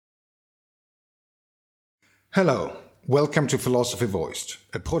Hello, welcome to Philosophy Voiced,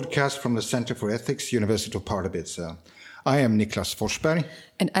 a podcast from the Center for Ethics, University of Pardubice. I am Niklas Forsberg.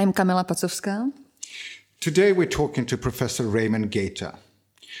 And I'm Kamila Pacowska. Today we're talking to Professor Raymond Gaita.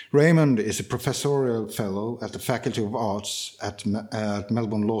 Raymond is a professorial fellow at the Faculty of Arts at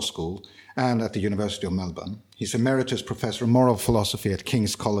Melbourne Law School and at the University of Melbourne. He's Emeritus Professor of Moral Philosophy at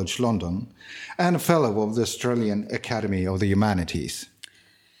King's College London and a Fellow of the Australian Academy of the Humanities.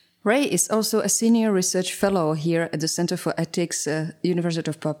 Ray is also a Senior Research Fellow here at the Center for Ethics, University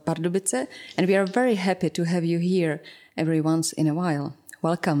of Pardubice, and we are very happy to have you here every once in a while.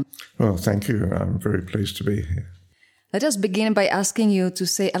 Welcome. Well, thank you. I'm very pleased to be here. Let us begin by asking you to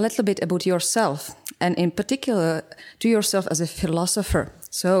say a little bit about yourself, and in particular to yourself as a philosopher.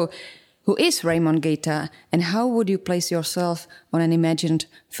 So, who is Raymond Gaita, and how would you place yourself on an imagined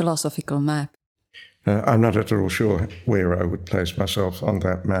philosophical map? I'm not at all sure where I would place myself on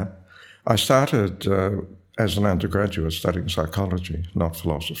that map. I started as an undergraduate studying psychology, not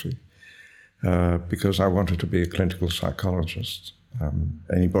philosophy, because I wanted to be a clinical psychologist.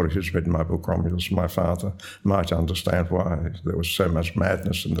 Anybody who's read my book, Romulus and My Father, might understand why there was so much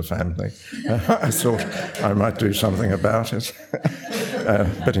madness in the family. I thought I might do something about it.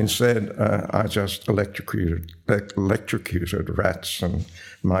 But instead, I just electrocuted rats, and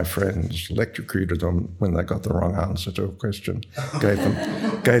my friends electrocuted them when they got the wrong answer to a question,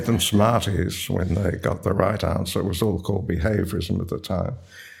 gave them Smarties when they got the right answer. It was all called behaviorism at the time.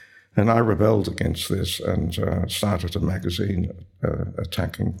 And I rebelled against this and started a magazine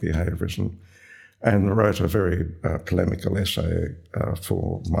attacking behaviorism and wrote a very polemical essay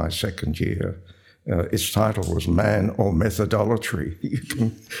for my second year. Its title was Man or Methodolatry.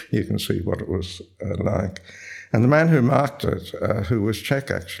 You can see what it was like. And the man who marked it, who was Czech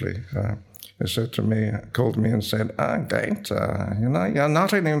actually, called me and said, Gaita, you're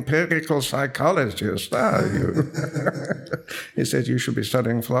not an empirical psychologist, are you? He said, you should be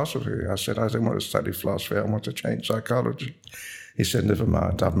studying philosophy. I said, I don't want to study philosophy, I want to change psychology. He said, never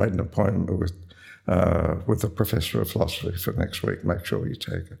mind, I've made an appointment with the professor of philosophy for next week, make sure you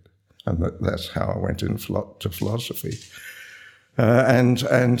take it. And that's how I went into philosophy. And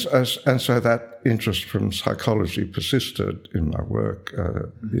so that interest from psychology persisted in my work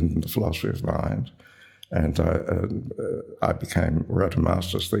in the philosophy of mind, and I wrote a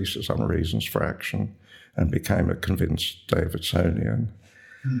master's thesis on reasons for action, and became a convinced Davidsonian,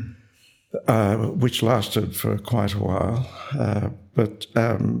 which lasted for quite a while. But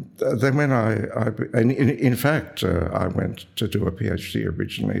then when in fact, I went to do a PhD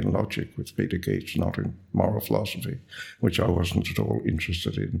originally in logic with Peter Geach, not in moral philosophy, which I wasn't at all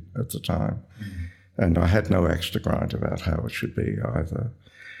interested in at the time. And I had no axe to grind about how it should be either.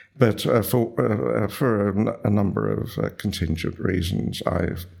 But for a number of contingent reasons,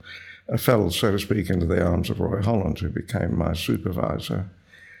 I fell, so to speak, into the arms of Roy Holland, who became my supervisor.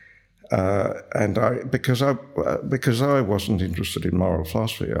 And because I wasn't interested in moral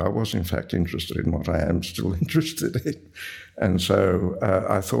philosophy, I was in fact interested in what I am still interested in. And so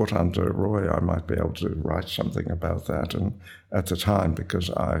I thought under Roy I might be able to write something about that. And at the time, because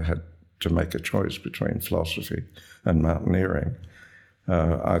I had to make a choice between philosophy and mountaineering,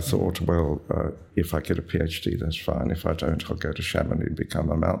 I thought, well, if I get a PhD, that's fine. If I don't, I'll go to Chamonix and become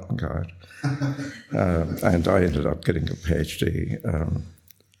a mountain guide. And I ended up getting a PhD.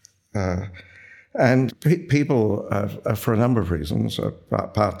 And people, for a number of reasons,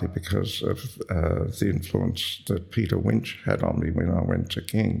 partly because of the influence that Peter Winch had on me when I went to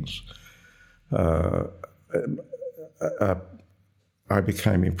King's, I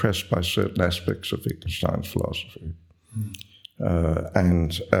became impressed by certain aspects of Wittgenstein's philosophy.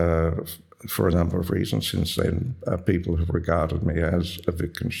 And for a number of reasons since then, people have regarded me as a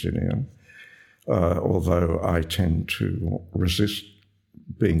Wittgensteinian, although I tend to resist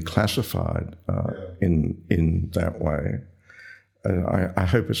being classified in that way. I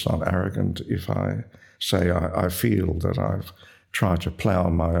hope it's not arrogant if I say I feel that I've tried to plough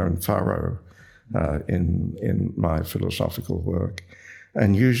my own furrow in my philosophical work.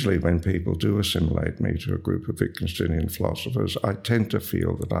 And usually when people do assimilate me to a group of Wittgensteinian philosophers, I tend to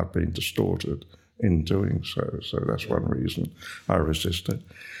feel that I've been distorted in doing so. So that's one reason I resist it.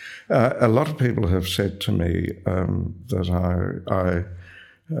 A lot of people have said to me that I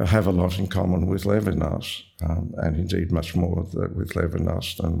have a lot in common with Levinas, and indeed much more with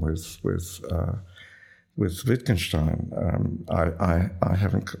Levinas than with Wittgenstein. I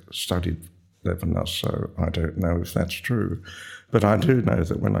haven't studied Levinas, so I don't know if that's true. But I do know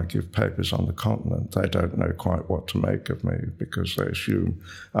that when I give papers on the continent, they don't know quite what to make of me because they assume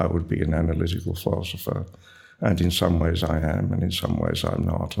I would be an analytical philosopher And in some ways I am, and in some ways I'm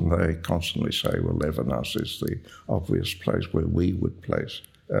not. And they constantly say, well, Levinas is the obvious place where we would place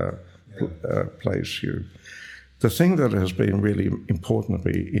you. The thing that has been really important to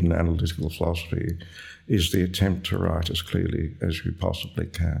me in analytical philosophy is the attempt to write as clearly as you possibly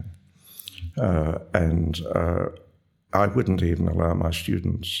can. I wouldn't even allow my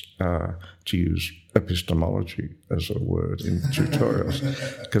students to use epistemology as a word in tutorials,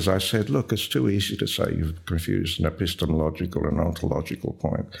 because I said, look, it's too easy to say you've confused an epistemological and ontological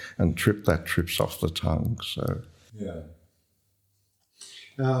point, and that trips off the tongue. So, yeah.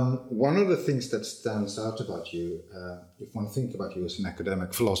 One of the things that stands out about you, if one thinks about you as an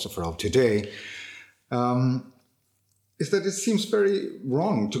academic philosopher of today, is that it seems very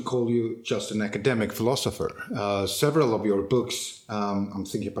wrong to call you just an academic philosopher. Several of your books, I'm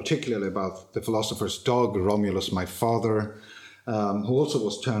thinking particularly about The Philosopher's Dog, Romulus, My Father, who also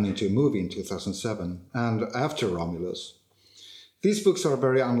was turned into a movie in 2007, and After Romulus. These books are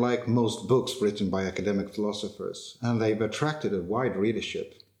very unlike most books written by academic philosophers, and they've attracted a wide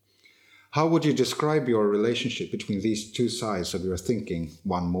readership. How would you describe your relationship between these two sides of your thinking,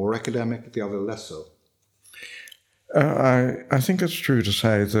 one more academic, the other less so? I think it's true to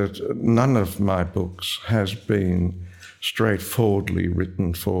say that none of my books has been straightforwardly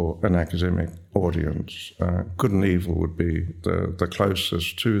written for an academic audience. Good and Evil would be the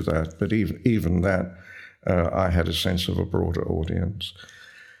closest to that, but even that, I had a sense of a broader audience.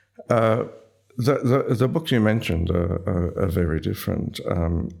 The books you mentioned are very different.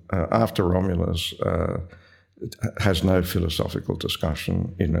 After Romulus has no philosophical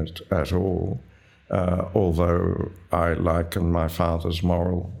discussion in it at all. Although I liken my father's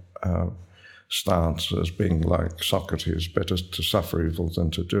moral stance as being like Socrates, better to suffer evil than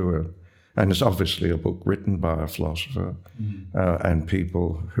to do it. And it's obviously a book written by a philosopher, and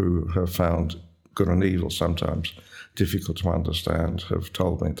people who have found good and evil sometimes difficult to understand have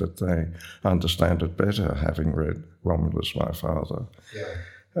told me that they understand it better having read Romulus, My Father.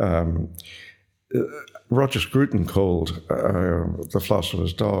 Yeah. Roger Scruton called The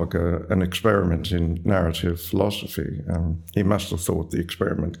Philosopher's Dog an experiment in narrative philosophy. He must have thought the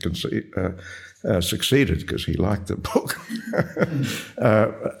experiment succeeded because he liked the book.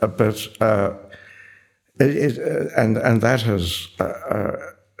 And that has...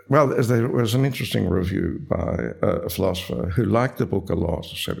 well, there was an interesting review by a philosopher who liked the book a lot,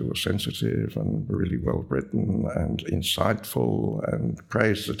 said it was sensitive and really well written and insightful and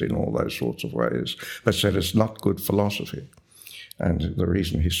praised it in all those sorts of ways, but said it's not good philosophy. And the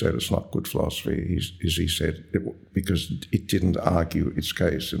reason he said it's not good philosophy is he said because it didn't argue its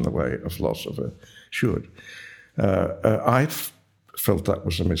case in the way a philosopher should. I felt that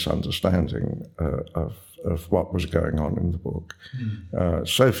was a misunderstanding of what was going on in the book.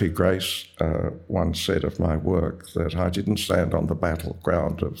 Sophie Grace once said of my work that I didn't stand on the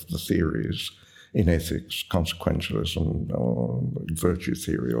battleground of the theories in ethics, consequentialism, or virtue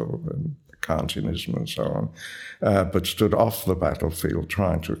theory, or Kantianism and so on, but stood off the battlefield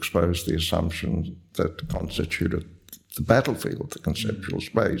trying to expose the assumptions that constituted the battlefield, the conceptual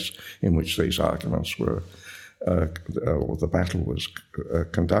space in which these arguments were, or the battle was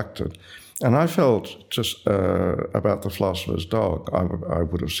conducted. And I felt just about The Philosopher's Dog, I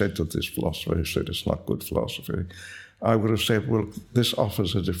would have said to this philosopher who said it's not good philosophy, I would have said, well, this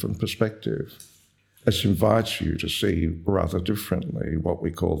offers a different perspective. It invites you to see rather differently what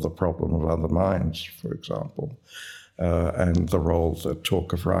we call the problem of other minds, for example, and the role that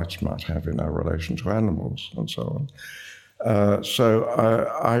talk of rights might have in our relation to animals and so on.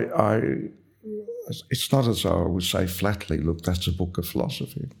 It's not as though I would say flatly, look, that's a book of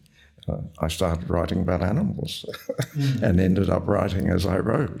philosophy. I started writing about animals and ended up writing as I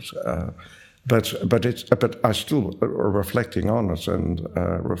wrote. But I still reflecting on it and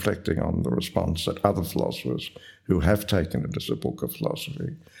reflecting on the response that other philosophers who have taken it as a book of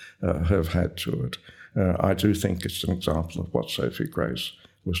philosophy have had to it. I do think it's an example of what Sophie Grace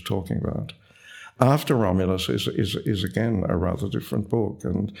was talking about. After Romulus is again a rather different book,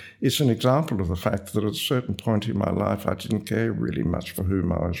 and it's an example of the fact that at a certain point in my life I didn't care really much for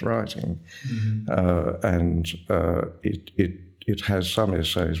whom I was writing, and it has some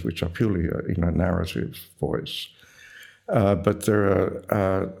essays which are purely in a narrative voice, but there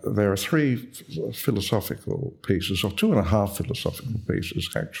are three philosophical pieces, or 2.5 philosophical pieces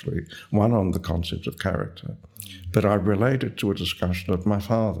actually. One on the concept of character, but I relate it to a discussion of my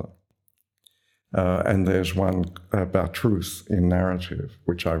father. And there's one about truth in narrative,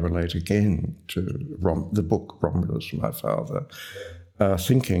 which I relate again to the book Romulus, My Father,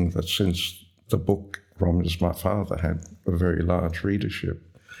 thinking that since the book Romulus, My Father had a very large readership,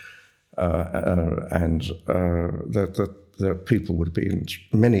 and that people would be,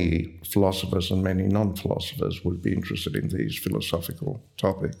 many philosophers and many non-philosophers would be interested in these philosophical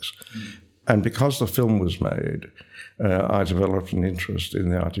topics. And because the film was made, I developed an interest in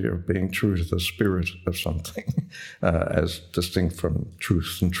the idea of being true to the spirit of something, as distinct from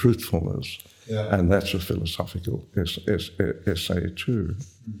truth and truthfulness. Yeah. And that's a philosophical essay too.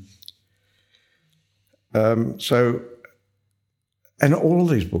 And all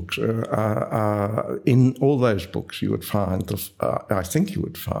these books, in all those books, you would find, I think you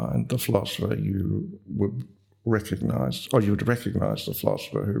would find the philosopher you would recognise, or you would recognise the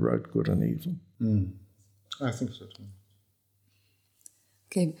philosopher who wrote Good and Evil. I think so too.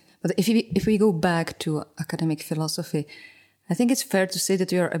 Okay, but if we go back to academic philosophy, I think it's fair to say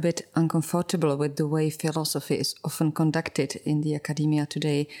that you are a bit uncomfortable with the way philosophy is often conducted in the academia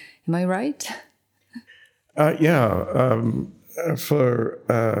today. Am I right? In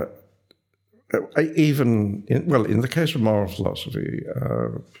the case of moral philosophy,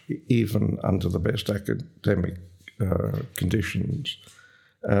 even under the best academic conditions,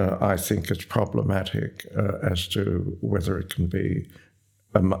 I think it's problematic as to whether it can be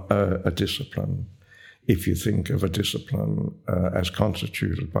a discipline. If you think of a discipline as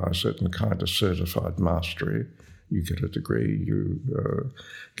constituted by a certain kind of certified mastery, you get a degree, you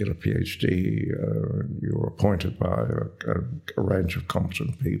get a PhD, you're appointed by a range of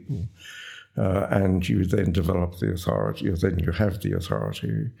competent people, and you then develop the authority, then you have the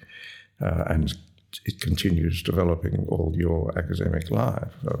authority, and it continues developing all your academic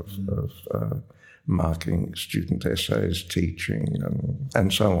life of marking student essays, teaching,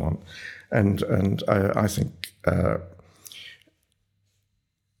 and so on. And I think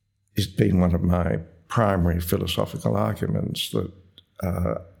it's been one of my primary philosophical arguments that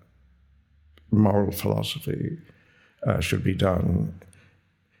moral philosophy should be done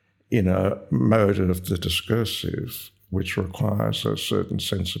in a mode of the discursive which requires a certain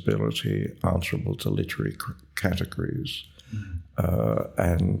sensibility answerable to literary categories,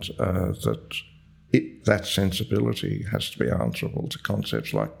 and that sensibility has to be answerable to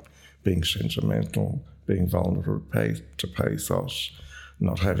concepts like being sentimental, being vulnerable to pathos,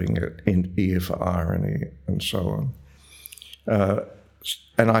 not having an ear for irony, and so on.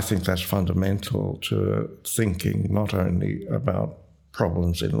 And I think that's fundamental to thinking not only about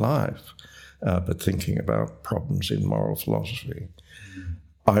problems in life, but thinking about problems in moral philosophy.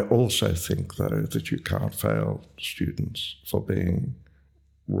 I also think, though, that you can't fail students for being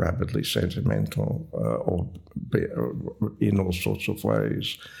rabidly sentimental or in all sorts of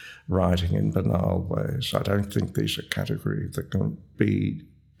ways, writing in banal ways. I don't think these are categories that can be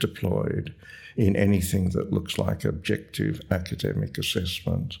deployed in anything that looks like objective academic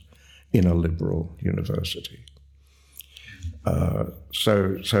assessment in a liberal university.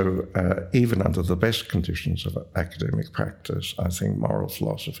 So even under the best conditions of academic practice, I think moral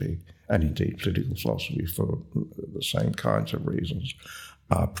philosophy, and indeed political philosophy for the same kinds of reasons,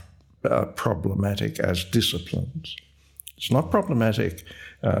 are problematic as disciplines. It's not problematic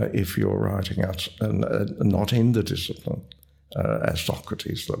if you're writing out not in the discipline, as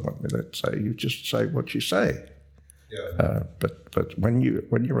Socrates, let's say. You just say what you say. Yeah. But when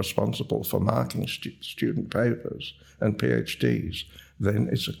you're responsible for marking student papers and PhDs, then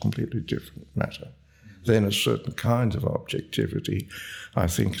it's a completely different matter. Then a certain kind of objectivity, I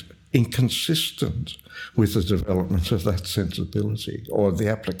think, inconsistent with the development of that sensibility or the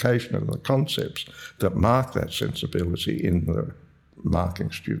application of the concepts that mark that sensibility in the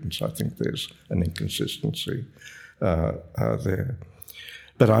marking students. I think there's an inconsistency there.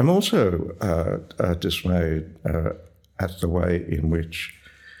 But I'm also dismayed at the way in which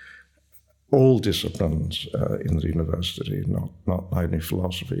all disciplines in the university, not only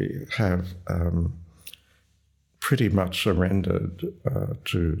philosophy, have pretty much surrendered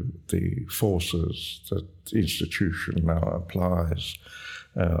to the forces that the institution now applies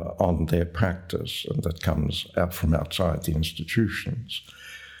on their practice, and that comes out from outside the institutions.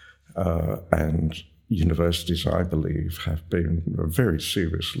 And universities, I believe, have been very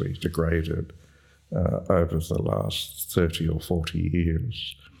seriously degraded over the last 30 or 40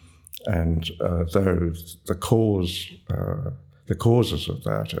 years. And though the causes of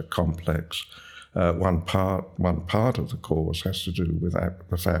that are complex, one part of the cause has to do with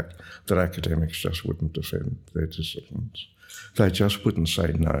the fact that academics just wouldn't defend their disciplines. They just wouldn't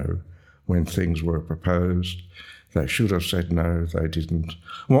say no when things were proposed. They should have said no, they didn't.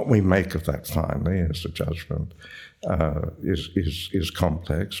 What we make of that finally as a judgment is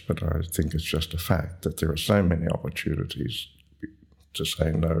complex, but I think it's just a fact that there are so many opportunities to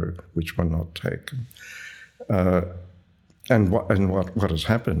say no which were not taken. what has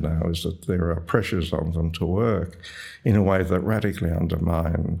happened now is that there are pressures on them to work in a way that radically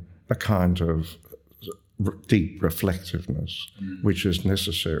undermine a kind of deep reflectiveness, which is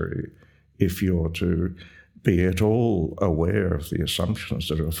necessary if you're to be at all aware of the assumptions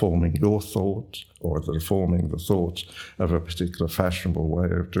that are forming your thoughts or that are forming the thoughts of a particular fashionable way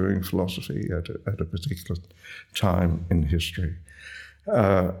of doing philosophy at a particular time in history.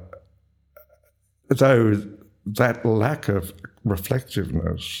 Though that lack of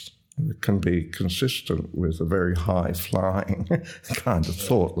reflectiveness can be consistent with a very high-flying kind of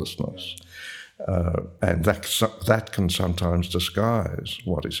thoughtlessness. And that can sometimes disguise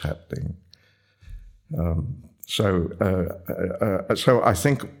what is happening. So I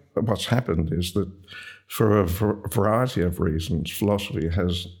think what's happened is that for a variety of reasons, philosophy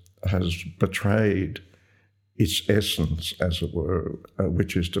has betrayed its essence, as it were,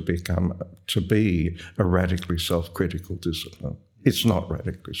 which is to be a radically self-critical discipline. It's not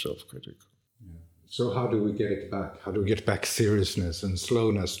radically self-critical. Yeah. So how do we get it back? How do we get back seriousness and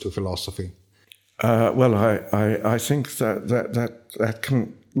slowness to philosophy? Well, I think that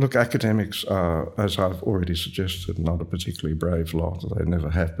can... Look, academics are, as I've already suggested, not a particularly brave lot. They never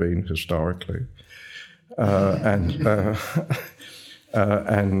have been historically. And for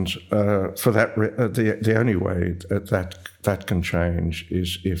that, the only way that can change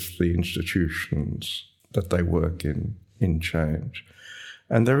is if the institutions that they work in change.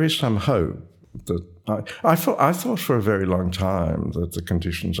 And there is some hope that I thought for a very long time that the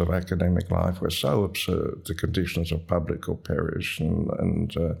conditions of academic life were so absurd, the conditions of public or perish, and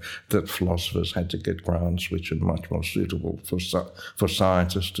that philosophers had to get grants which are much more suitable for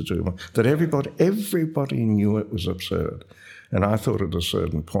scientists to do, that everybody knew it was absurd. And I thought at a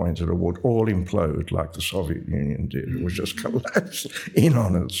certain point it would all implode like the Soviet Union did. It would just collapse in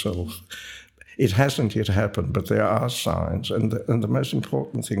on itself. It hasn't yet happened, but there are signs. And the most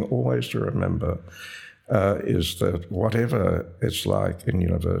important thing always to remember is that whatever it's like in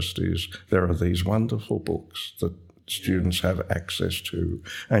universities, there are these wonderful books that students have access to,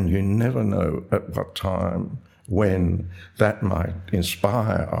 and you never know at what time, when that might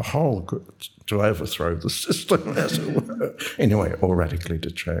inspire a whole group to overthrow the system, as it were. Anyway, or radically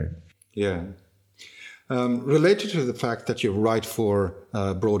to change. Yeah. Related to the fact that you write for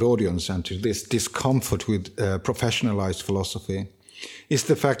a broad audience and to this discomfort with professionalized philosophy is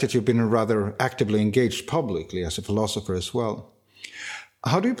the fact that you've been rather actively engaged publicly as a philosopher as well.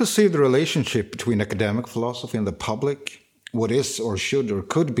 How do you perceive the relationship between academic philosophy and the public? What is or should or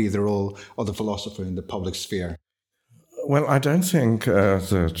could be the role of the philosopher in the public sphere? Well, I don't think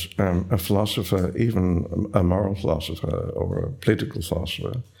that a philosopher, even a moral philosopher or a political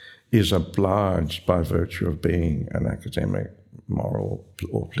philosopher, is obliged by virtue of being an academic, moral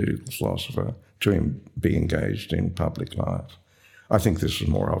or political philosopher to be engaged in public life. I think this is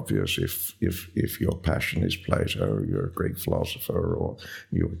more obvious if your passion is Plato, or you're a Greek philosopher, or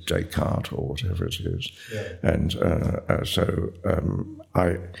you're Descartes, or whatever it is. Yeah. And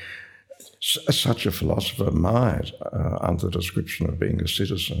such a philosopher might, under the description of being a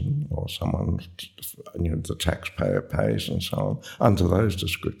citizen or someone the taxpayer pays and so on, under those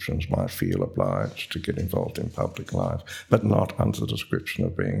descriptions might feel obliged to get involved in public life, but not under the description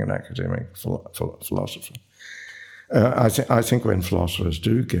of being an academic philosopher. I think when philosophers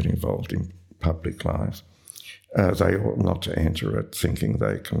do get involved in public life, they ought not to enter it thinking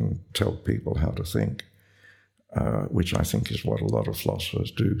they can tell people how to think. Which I think is what a lot of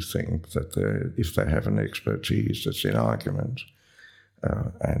philosophers do think, that if they have an expertise that's in argument,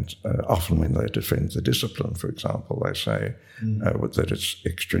 and often when they defend the discipline, for example, they say that its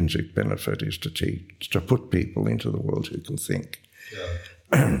extrinsic benefit is to put people into the world who can think. Yeah.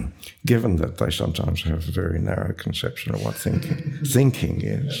 Given that they sometimes have a very narrow conception of what thinking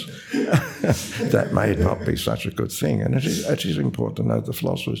is, that may not be such a good thing. And it is important to know that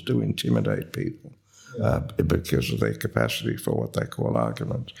philosophers do intimidate people. Because of their capacity for what they call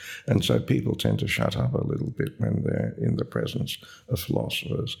argument. And so people tend to shut up a little bit when they're in the presence of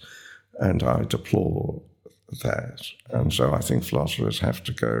philosophers. And I deplore that. And so I think philosophers have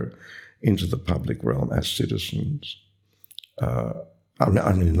to go into the public realm as citizens. I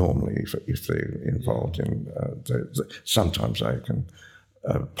mean, normally, if they're involved in... sometimes they can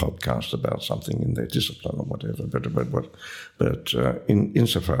podcast about something in their discipline or whatever, but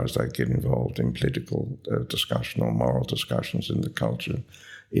insofar as they get involved in political discussion or moral discussions in the culture,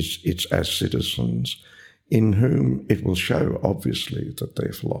 it's as citizens in whom it will show, obviously, that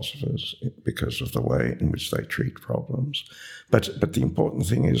they're philosophers because of the way in which they treat problems. But the important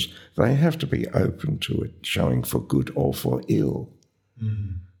thing is they have to be open to it, showing for good or for ill,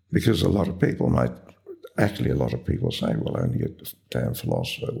 because a lot of people might actually a lot of people say, well, only a damn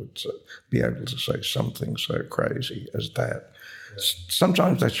philosopher would be able to say something so crazy as that. Yeah.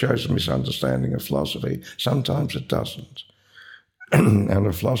 Sometimes that shows a misunderstanding of philosophy. Sometimes it doesn't. And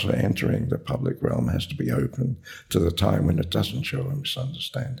a philosopher entering the public realm has to be open to the time when it doesn't show a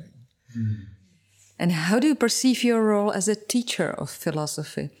misunderstanding. Mm. And how do you perceive your role as a teacher of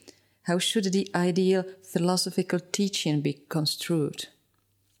philosophy? How should the ideal philosophical teaching be construed?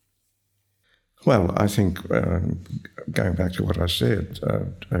 Well, I think, going back to what I said,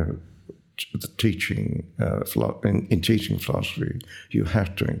 the teaching, in teaching philosophy, you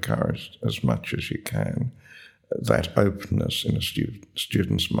have to encourage as much as you can that openness in a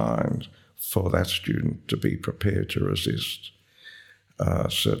student's mind for that student to be prepared to resist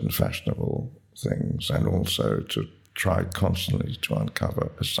certain fashionable things, and also to try constantly to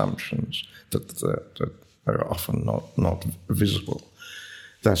uncover assumptions that are often not visible.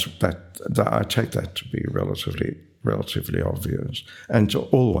 I take that to be relatively obvious, and to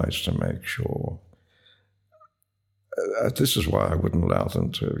always to make sure. This is why I wouldn't allow them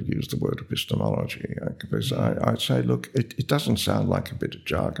to use the word epistemology, because I'd say, look, it doesn't sound like a bit of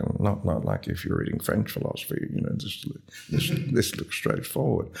jargon, not like if you're reading French philosophy, this looks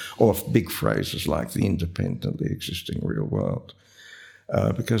straightforward, or big phrases like the independently existing real world.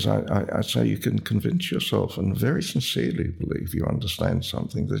 Because I'd say you can convince yourself and very sincerely believe you understand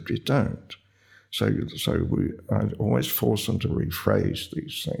something that you don't. So I always force them to rephrase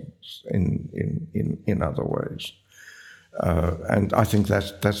these things in other ways. And I think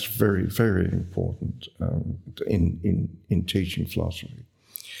that's very, very important in teaching philosophy.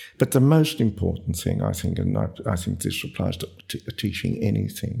 But the most important thing, I think, and I think this applies to teaching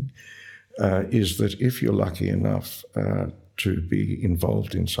anything, is that if you're lucky enough to be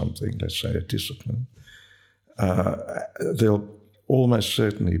involved in something, let's say a discipline, there'll almost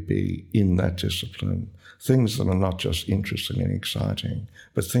certainly be in that discipline things that are not just interesting and exciting,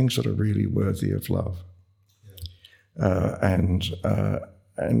 but things that are really worthy of love. And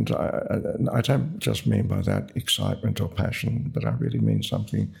I don't just mean by that excitement or passion, but I really mean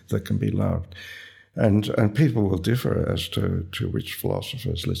something that can be loved. And people will differ as to which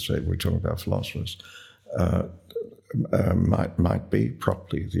philosophers, let's say we're talking about philosophers, might be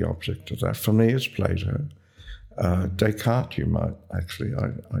properly the object of that. For me, it's Plato. Descartes, you might actually.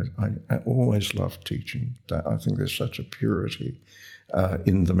 I always love teaching. I think there's such a purity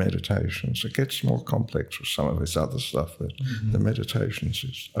in the Meditations. It gets more complex with some of this other stuff, but the Meditations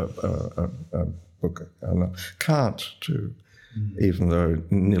is a book. And Kant too, even though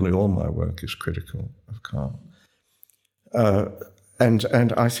nearly all my work is critical of Kant.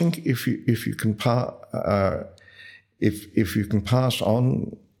 And I think if you can pass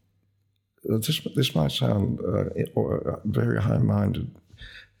on. This might sound very high-minded,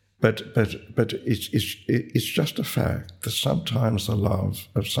 but it's just a fact that sometimes the love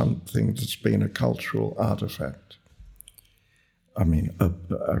of something that's been a cultural artifact, I mean,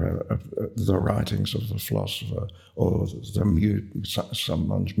 the writings of the philosopher or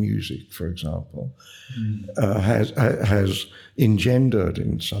someone's music, for example, has engendered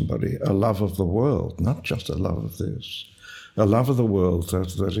in somebody a love of the world, not just a love of this. A love of the world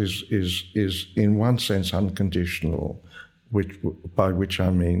that is in one sense unconditional, by which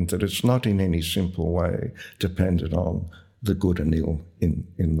I mean that it's not in any simple way dependent on the good and ill in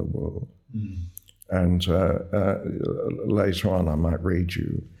the world. And later on I might read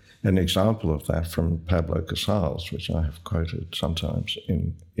you an example of that from Pablo Casals, which I have quoted sometimes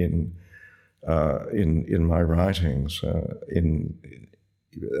in my writings, in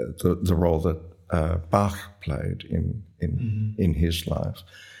the role that Bach played in his life.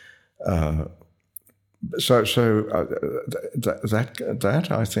 That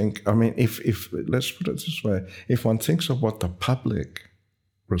I think, I mean, if let's put it this way, if one thinks of what the public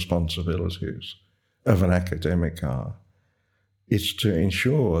responsibilities of an academic are, it's to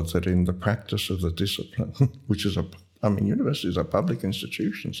ensure that in the practice of the discipline, which is universities are public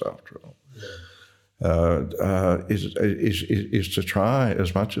institutions after all, is to try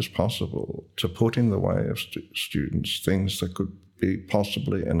as much as possible to put in the way of students things that could be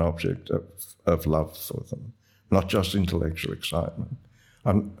possibly an object of love for them, not just intellectual excitement.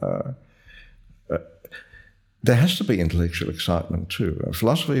 There has to be intellectual excitement too.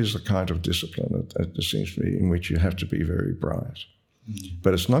 Philosophy is the kind of discipline, it seems to me, in which you have to be very bright.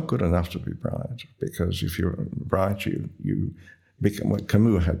 But it's not good enough to be bright, because if you're bright, you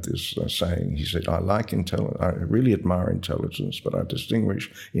Camus had this saying. He said, I really admire intelligence, but I distinguish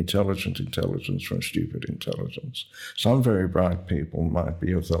intelligent intelligence from stupid intelligence. Some very bright people might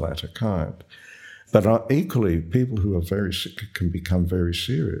be of the latter kind. But equally, people who are very sick can become very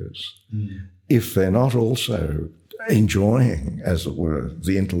serious if they're not also enjoying, as it were,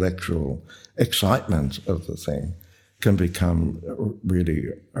 the intellectual excitement of the thing, can become really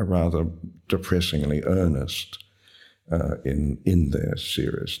a rather depressingly earnest in their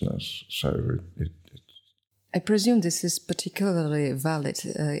seriousness. So I presume this is particularly valid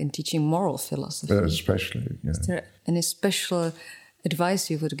in teaching moral philosophy. Especially, yeah. Is there any special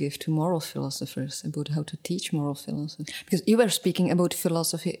advice you would give to moral philosophers about how to teach moral philosophy? Because you were speaking about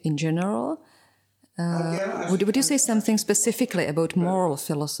philosophy in general. Would you say something specifically about moral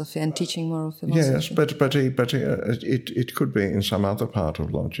philosophy and teaching moral philosophy? Yes, but it could be in some other part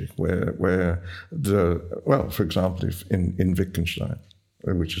of logic where for example, if in Wittgenstein,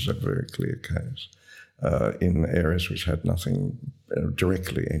 which is a very clear case, in areas which had nothing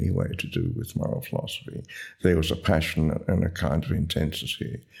directly anyway to do with moral philosophy, there was a passion and a kind of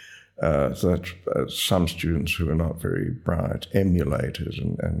intensity that some students who were not very bright emulated,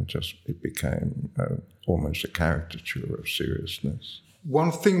 and just it became almost a caricature of seriousness.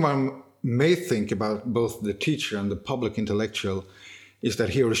 One thing one may think about both the teacher and the public intellectual is that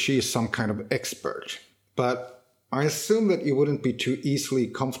he or she is some kind of expert. But I assume that you wouldn't be too easily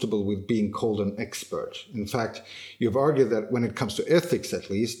comfortable with being called an expert. In fact, you've argued that when it comes to ethics,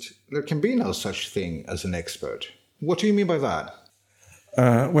 at least, there can be no such thing as an expert. What do you mean by that?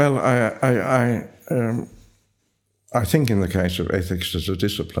 I think in the case of ethics as a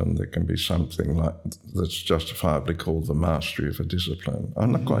discipline, there can be something like that's justifiably called the mastery of a discipline.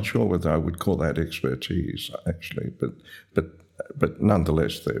 I'm not quite sure whether I would call that expertise, actually, but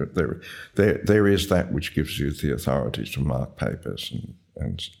nonetheless, there is that which gives you the authority to mark papers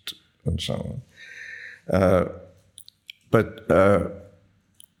and so on.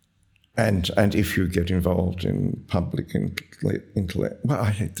 And if you get involved in public intellect, well, I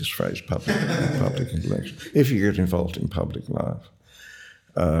hate this phrase, public intellectual. If you get involved in public life,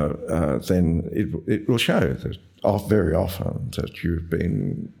 then it will show that very often that you've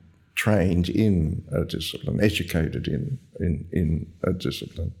been trained in a discipline, educated in a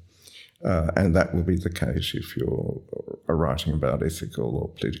discipline, and that will be the case if you're writing about ethical or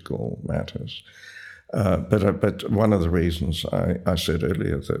political matters. But one of the reasons I said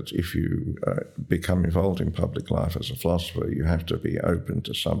earlier that if you become involved in public life as a philosopher, you have to be open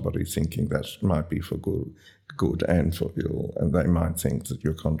to somebody thinking that might be for good and for ill, and they might think that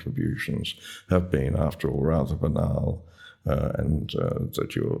your contributions have been, after all, rather banal, and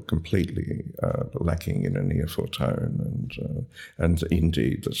that you're completely lacking in an ear for tone, and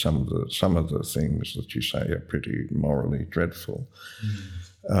indeed that some of the things that you say are pretty morally dreadful.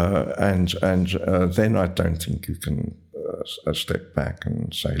 Then I don't think you can step back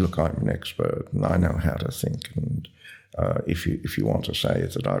and say, look, I'm an expert and I know how to think, and if you want to say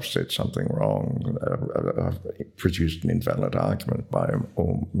that I've said something wrong, I've produced an invalid argument, by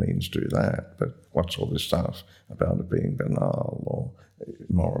all means do that, but what's all this stuff about it being banal or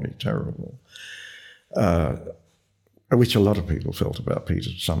morally terrible? Which a lot of people felt about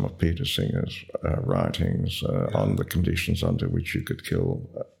some of Peter Singer's writings on the conditions under which you could kill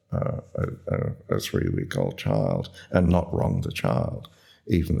a 3-week-old child and not wrong the child,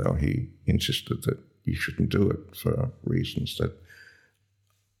 even though he insisted that you shouldn't do it for reasons that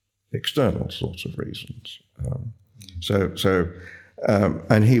external sorts of reasons.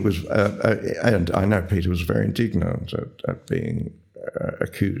 And he was, and I know Peter was very indignant at being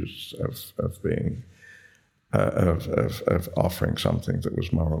accused of being. Of offering something that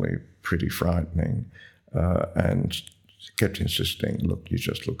was morally pretty frightening, and kept insisting, look, you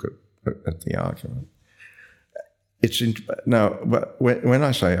just look at the argument. Now, when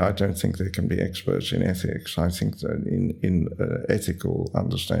I say I don't think there can be experts in ethics, I think that in ethical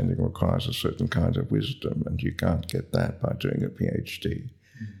understanding requires a certain kind of wisdom, and you can't get that by doing a PhD.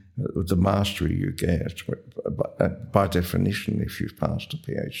 The mastery you get, by definition, if you've passed a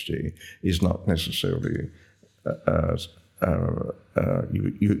PhD, is not necessarily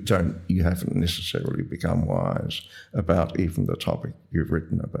you haven't necessarily become wise about even the topic you've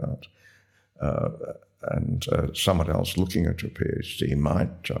written about, and someone else looking at your PhD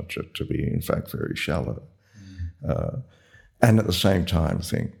might judge it to be in fact very shallow, and at the same time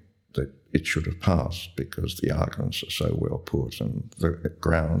think that it should have passed because the arguments are so well put and the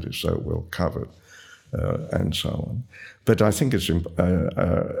ground is so well covered, and so on. But I think it's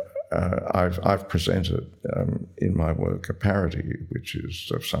I've presented in my work a parody, which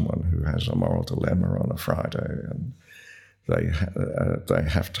is of someone who has a moral dilemma on a Friday, and they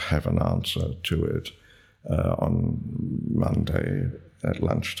have to have an answer to it on Monday at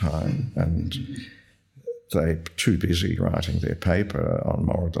lunchtime, and they're too busy writing their paper on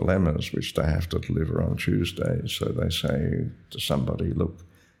moral dilemmas, which they have to deliver on Tuesday. So they say to somebody, look,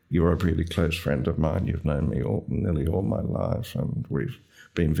 You're a really close friend of mine. You've known me nearly all my life, and we've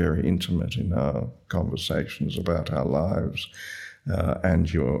been very intimate in our conversations about our lives.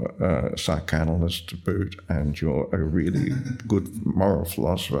 And you're a psychoanalyst to boot, and you're a really good moral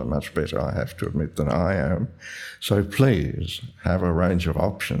philosopher, much better, I have to admit, than I am. So please have a range of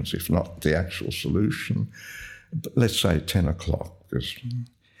options, if not the actual solution. But let's say 10 o'clock.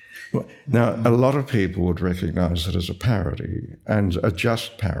 Now, a lot of people would recognise it as a parody, and a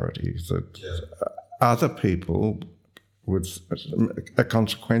just parody, that other people a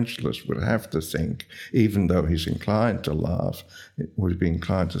consequentialist would have to think, even though he's inclined to laugh, would be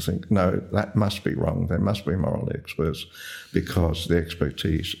inclined to think, no, that must be wrong. There must be moral experts, because the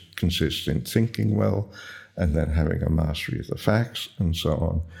expertise consists in thinking well and then having a mastery of the facts and so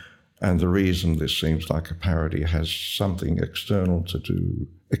on. And the reason this seems like a parody has something external to do,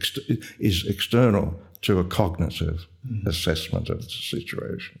 is external to a cognitive assessment of the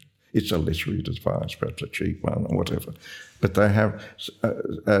situation. It's a literary device, perhaps a cheap one or whatever. But they have,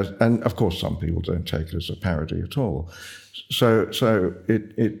 and of course some people don't take it as a parody at all. So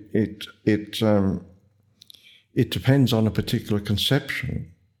it depends on a particular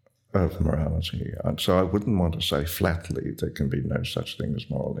conception of morality. And so I wouldn't want to say flatly there can be no such thing as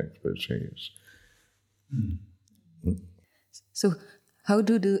moral expertise. So how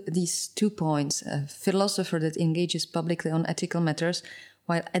do these 2 points, a philosopher that engages publicly on ethical matters,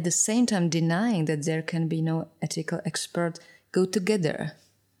 while at the same time denying that there can be no ethical expert, go together?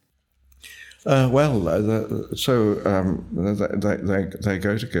 They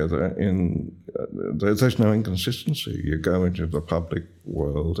go together in. There's no inconsistency. You go into the public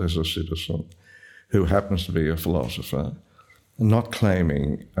world as a citizen who happens to be a philosopher, not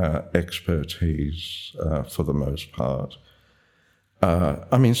claiming expertise for the most part.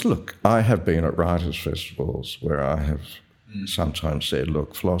 Look, I have been at writers' festivals where I have sometimes said,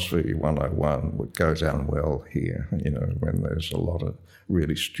 look, philosophy 101 would go down well here, when there's a lot of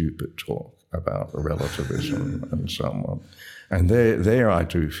really stupid talk about relativism and so on. And there I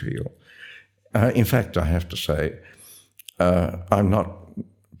do feel. In fact, I have to say, I'm not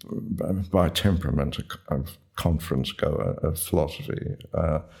by temperament a conference goer of philosophy.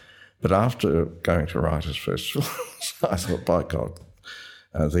 But after going to writers' festivals, I thought, by God,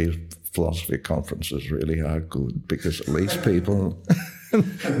 these philosophy conferences really are good, because at least people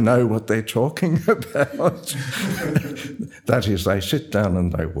know what they're talking about. That is, they sit down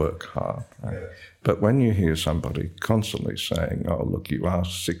and they work hard. Right? Yeah. But when you hear somebody constantly saying, oh, look, you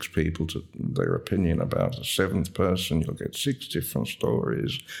ask 6 people to their opinion about a 7th person, you'll get 6 different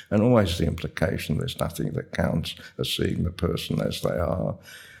stories, and always the implication there's nothing that counts as seeing the person as they are,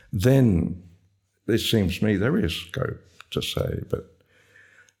 then it seems to me there is scope to say,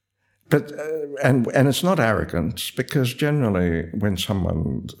 and it's not arrogance, because generally when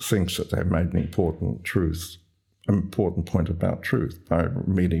someone thinks that they've made an important point about truth by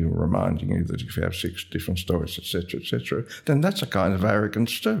merely reminding you that if you have 6 different stories, etc., then that's a kind of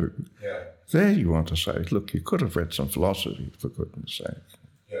arrogance too. Yeah. There you want to say, look, you could have read some philosophy, for goodness sake.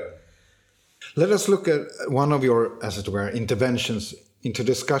 Yeah. Let us look at one of your, as it were, interventions into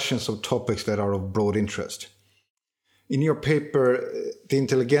discussions of topics that are of broad interest. In your paper, The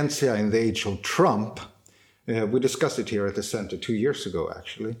Intelligentsia in the Age of Trump, we discussed it here at the Center 2 years ago,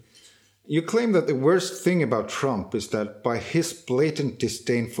 actually. You claim that the worst thing about Trump is that by his blatant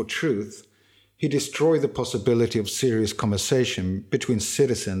disdain for truth, he destroyed the possibility of serious conversation between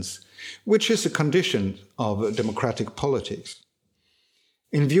citizens, which is a condition of democratic politics.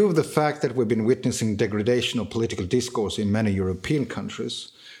 In view of the fact that we've been witnessing degradation of political discourse in many European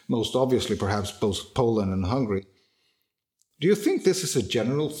countries, most obviously perhaps both Poland and Hungary, do you think this is a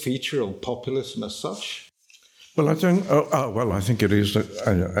general feature of populism as such? Well, I think it is,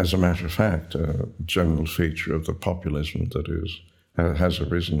 as a matter of fact, a general feature of the populism that has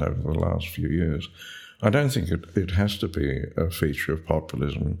arisen over the last few years. I don't think it has to be a feature of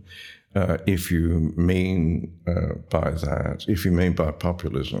populism if you mean by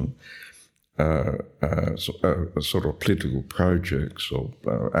populism sort of political projects or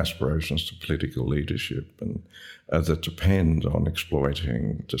aspirations to political leadership, and that depend on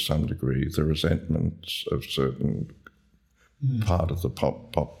exploiting to some degree the resentments of certain part of the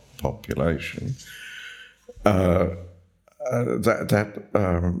population.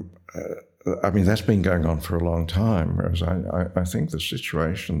 That's been going on for a long time, whereas I think the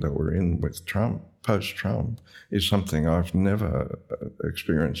situation that we're in with Trump, post-Trump, is something I've never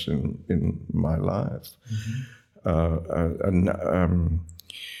experienced in my life.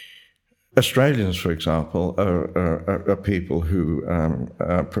 Australians, for example, are people who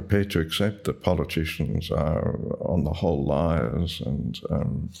are prepared to accept that politicians are, on the whole, liars,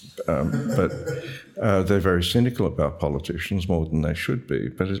 but they're very cynical about politicians more than they should be.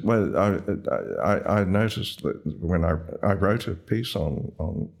 But I noticed that when I wrote a piece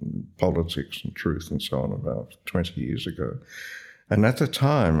on politics and truth and so on about 20 years ago, and at the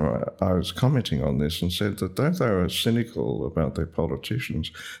time, I was commenting on this and said that though they were cynical about their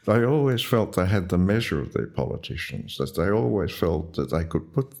politicians, they always felt they had the measure of their politicians, that they always felt that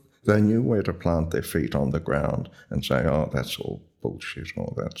they knew where to plant their feet on the ground and say, oh, that's all bullshit,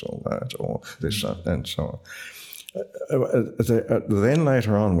 or that's all that, or this, and so on. Then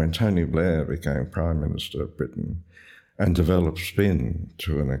later on, when Tony Blair became Prime Minister of Britain and developed spin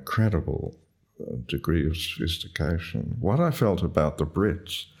to an incredible degree of sophistication, what I felt about the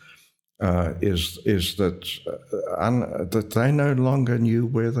Brits is that they no longer knew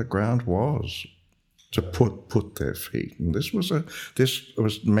where the ground was to put their feet, and this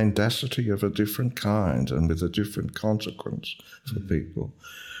was mendacity of a different kind and with a different consequence for people.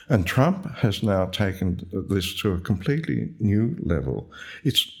 And Trump has now taken this to a completely new level.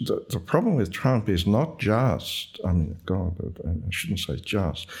 It's the problem with Trump is not just, I shouldn't say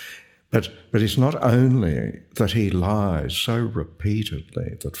just. But it's not only that he lies so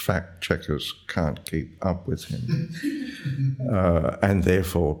repeatedly that fact checkers can't keep up with him, and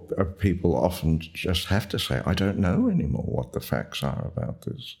therefore people often just have to say, I don't know anymore what the facts are about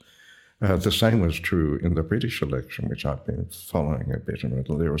this. The same was true in the British election, which I've been following a bit. And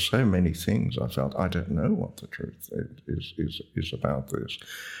there were so many things I felt, I don't know what the truth is about this.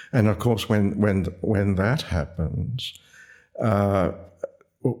 And of course, when that happens,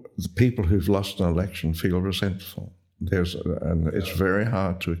 the people who've lost an election feel resentful. And it's very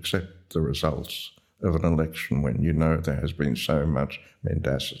hard to accept the results of an election when you know there has been so much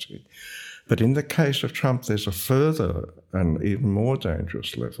mendacity. But in the case of Trump, there's a further and even more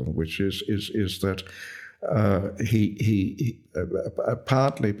dangerous level, which is that he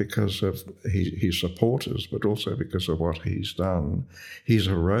partly because of his supporters, but also because of what he's done, he's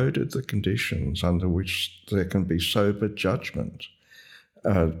eroded the conditions under which there can be sober judgment.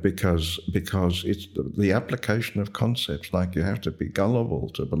 Because it's the application of concepts like you have to be gullible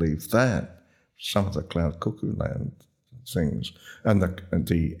to believe that, some of the Cloud Cuckoo Land things, and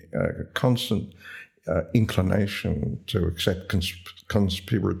the constant inclination to accept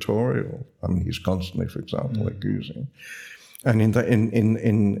conspiratorial. I mean, he's constantly, for example, accusing. And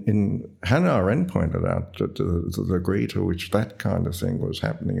in Hannah Arendt pointed out that the degree to which that kind of thing was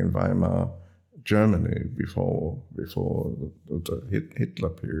happening in Weimar Germany before the Hitler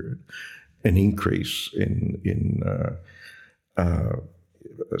period, an increase in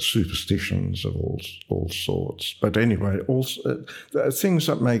superstitions of all sorts. But anyway, also things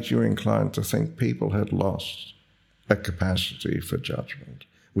that make you inclined to think people had lost a capacity for judgment,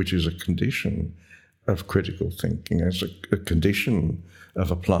 which is a condition of critical thinking, as a condition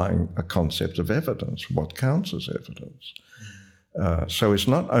of applying a concept of evidence, what counts as evidence. So it's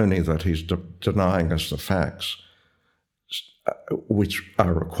not only that he's denying us the facts which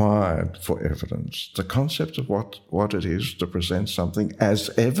are required for evidence, the concept of what it is to present something as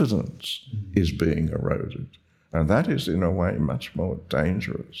evidence is being eroded. And that is, in a way, much more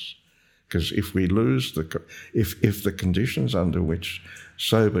dangerous. Because if we lose if the conditions under which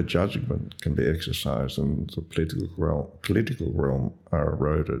sober judgment can be exercised in the political realm are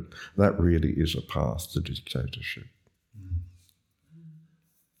eroded, that really is a path to dictatorship.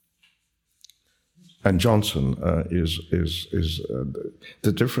 And Johnson is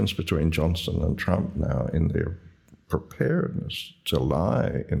the difference between Johnson and Trump now in their preparedness to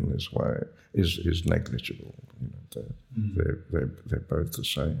lie in this way is negligible. They're both the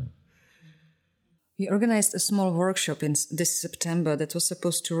same. We organized a small workshop in this September that was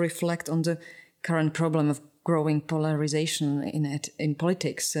supposed to reflect on the current problem of growing polarization in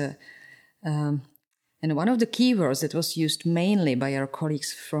politics. And one of the keywords that was used mainly by our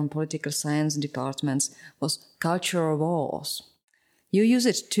colleagues from political science departments was cultural wars. You use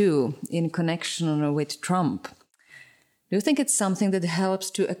it too in connection with Trump. Do you think it's something that helps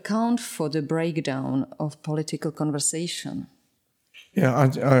to account for the breakdown of political conversation? Yeah,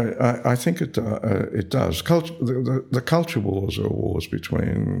 I think it does. The culture wars are wars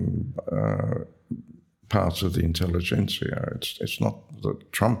between parts of the intelligentsia. It's not the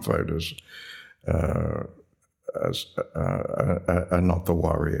Trump voters are not the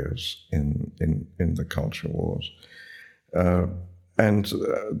warriors in the culture wars, and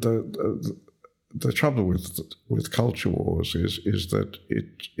the trouble with culture wars is that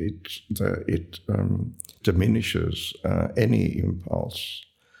it diminishes any impulse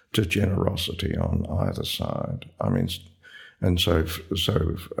to generosity on either side. I mean, and so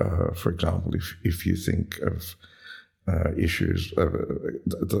for example, if you think of issues,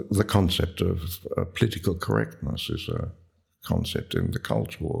 the concept of political correctness is a concept in the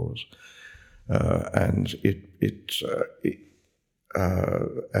culture wars, and it's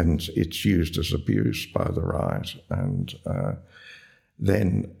used as abuse by the right, and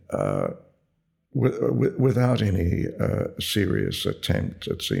then without any serious attempt,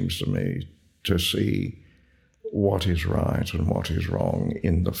 it seems to me, to see what is right and what is wrong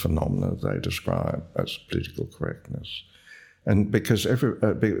in the phenomena they describe as political correctness. And because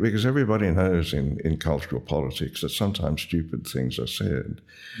everybody knows in cultural politics that sometimes stupid things are said,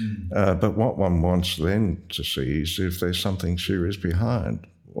 but what one wants then to see is if there's something serious behind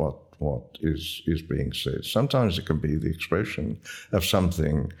what is being said. Sometimes it can be the expression of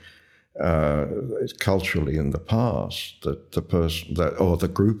something culturally in the past that the person or the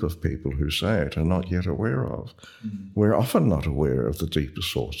group of people who say it are not yet aware of. We're often not aware of the deeper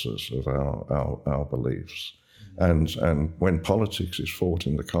sources of our beliefs. And when politics is fought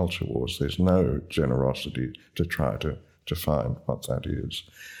in the culture wars, there's no generosity to try to find what that is.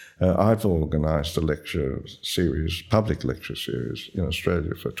 I've organised a lecture series, public lecture series in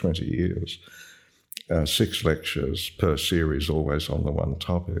Australia for 20 years, 6 lectures per series, always on the one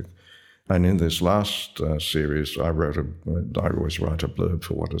topic. And in this last series, I always write a blurb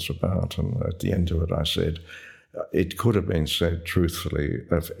for what it's about, and at the end of it I said, it could have been said truthfully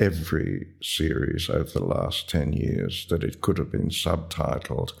of every series over the last 10 years that it could have been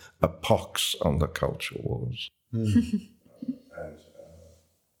subtitled A Pox on the Culture Wars.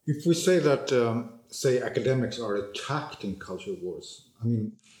 If we say that, academics are attacked in culture wars, I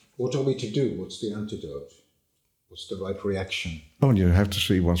mean, what are we to do? What's the antidote? What's the right reaction? Well, you have to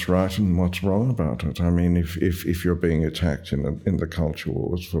see what's right and what's wrong about it. I mean, if you're being attacked in the culture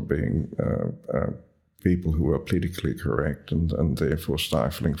wars for being people who are politically correct and therefore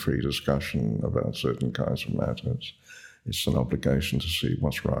stifling free discussion about certain kinds of matters, it's an obligation to see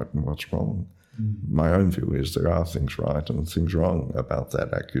what's right and what's wrong. My own view is there are things right and things wrong about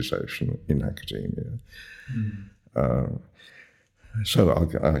that accusation in academia. So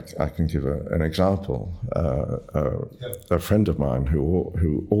I can give an example. A friend of mine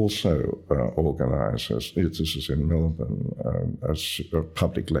who also organises, this is in Melbourne,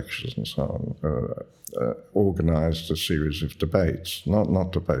 public lectures and so on, organised a series of debates,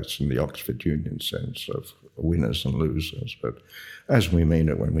 not debates in the Oxford Union sense of winners and losers, but as we mean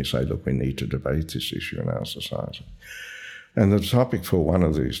it when we say, look, we need to debate this issue in our society. And the topic for one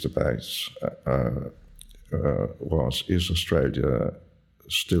of these debates was, is Australia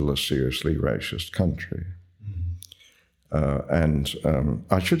still a seriously racist country? And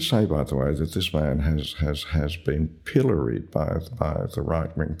I should say, by the way, that this man has been pilloried by the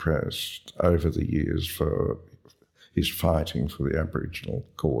right-wing press over the years for his fighting for the Aboriginal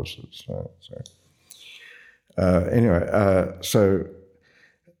causes. So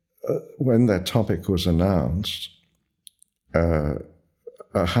when that topic was announced,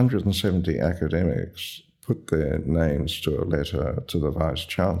 170 academics put their names to a letter to the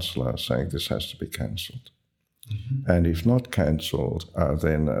Vice-Chancellor saying this has to be cancelled. And if not cancelled,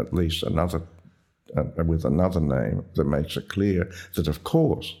 then at least with another name that makes it clear that, of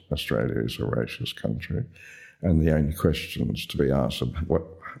course, Australia is a racist country, and the only questions to be asked are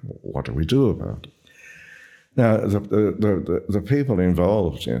what do we do about it? Now, the people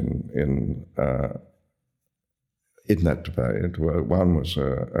involved in that debate one was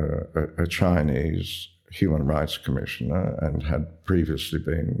a Chinese human rights commissioner and had previously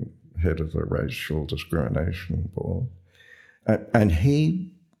been head of the Racial Discrimination Board. And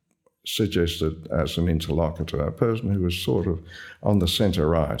he suggested as an interlocutor a person who was sort of on the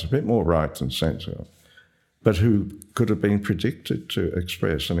centre-right, a bit more right than centre, but who could have been predicted to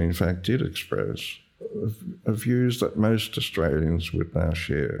express, and in fact did express, views that most Australians would now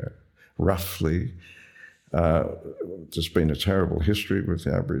share. Roughly, there's been a terrible history with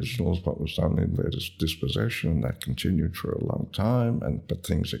the Aboriginals, what was done in their dispossession, that continued for a long time, but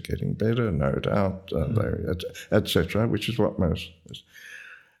things are getting better, no doubt, etc., which is what most...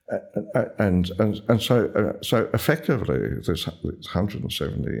 And so effectively, there's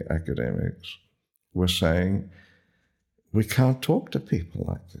 170 academics were saying, we can't talk to people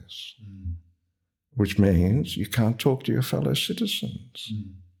like this, which means you can't talk to your fellow citizens.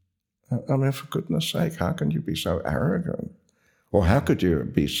 I mean, for goodness sake, how can you be so arrogant? Or how could you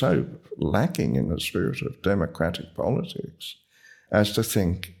be so lacking in the spirit of democratic politics as to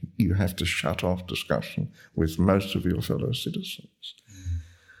think you have to shut off discussion with most of your fellow citizens?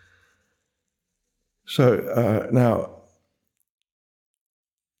 So now,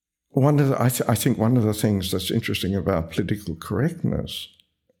 I think one of the things that's interesting about political correctness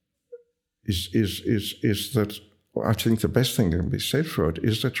is that I think the best thing that can be said for it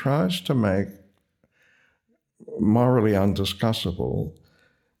is it tries to make morally undiscussable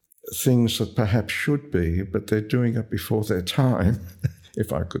things that perhaps should be, but they're doing it before their time,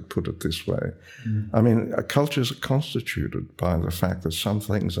 if I could put it this way. I mean, cultures are constituted by the fact that some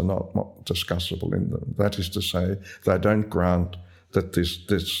things are not discussable in them. That is to say, they don't grant that this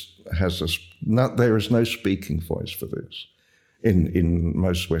has there is no speaking voice for this in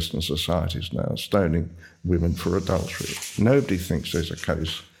most Western societies now, stoning women for adultery. Nobody thinks there's a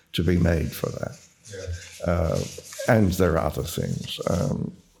case to be made for that. And there are other things.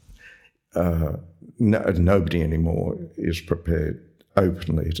 Nobody anymore is prepared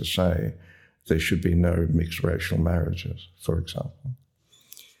openly to say there should be no mixed racial marriages, for example.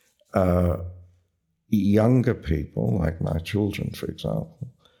 Younger people, like my children, for example,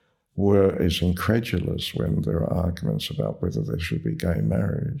 were as incredulous when there are arguments about whether there should be gay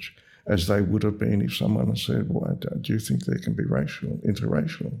marriage as they would have been if someone had said, "Well, do you think there can be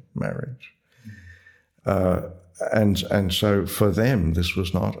interracial marriage?" And so for them, this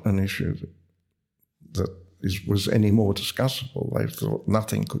was not an issue that was any more discussable. They thought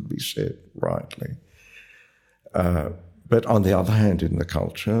nothing could be said rightly. But on the other hand, in the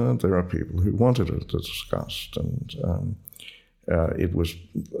culture, there are people who wanted it discussed, and it was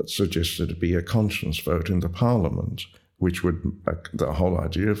suggested to be a conscience vote in the Parliament, which would, the whole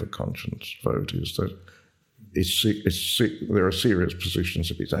idea of a conscience vote is that there are serious positions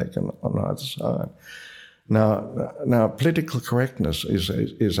to be taken on either side. Now, political correctness is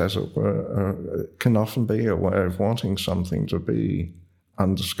as it were, can often be a way of wanting something to be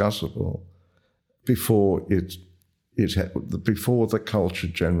undiscussable before before the culture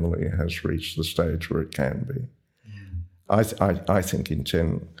generally has reached the stage where it can be. I think you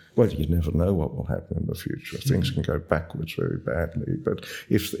never know what will happen in the future. Things can go backwards very badly, but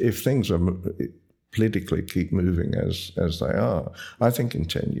if things are politically keep moving as they are, I think in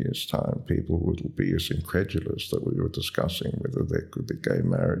 10 years' time people will be as incredulous that we were discussing whether there could be gay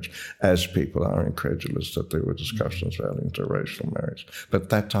marriage as people are incredulous that there were discussions about interracial marriage. But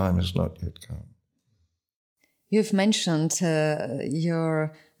that time has not yet come. You've mentioned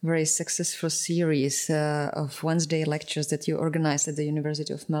your very successful series of Wednesday lectures that you organized at the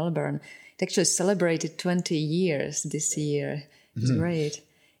University of Melbourne. It actually celebrated 20 years this year. It's great.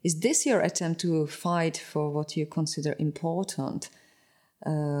 Is this your attempt to fight for what you consider important,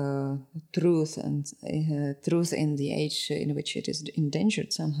 truth in the age in which it is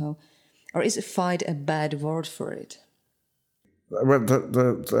endangered somehow? Or is a fight a bad word for it? Well,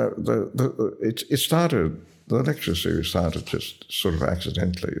 the lecture series started just sort of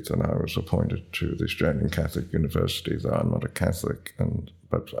accidentally. Then I was appointed to the Australian Catholic University, though I'm not a Catholic,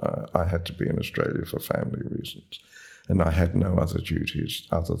 but I had to be in Australia for family reasons. And I had no other duties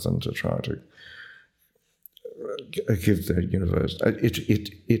other than to try to give the university.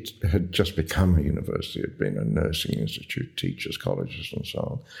 It had just become a university. It had been a nursing institute, teachers' colleges and so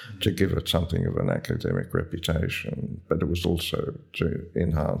on, to give it something of an academic reputation. But it was also to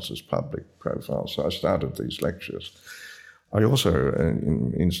enhance its public profile. So I started these lectures. I also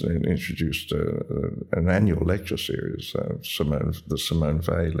incidentally introduced an annual lecture series, the Simone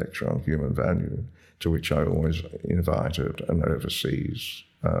Weil Lecture on Human Value, to which I always invited an overseas,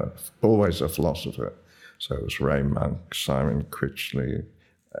 always a philosopher. So it was Ray Monk, Simon Critchley,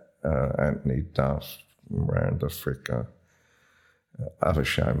 Anthony Duff, Miranda Fricker,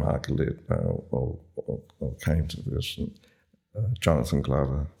 Avishai Margalit all came to this, and Jonathan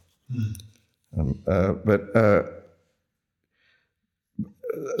Glover.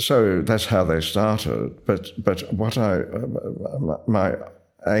 So that's how they started. But what my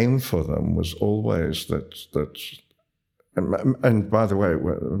aim for them was always that. And by the way,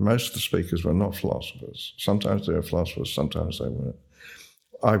 most of the speakers were not philosophers. Sometimes they were philosophers, sometimes they weren't.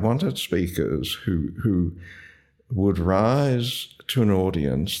 I wanted speakers who would rise to an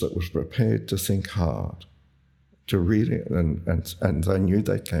audience that was prepared to think hard, to read it, and they knew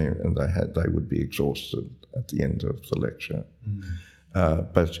they came and they would be exhausted at the end of the lecture.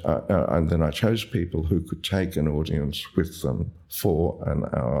 And then I chose people who could take an audience with them for an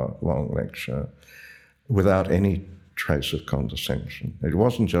hour-long lecture without any trace of condescension. It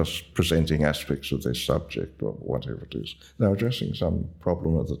wasn't just presenting aspects of their subject or whatever it is. They were addressing some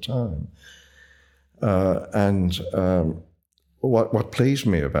problem of the time. What pleased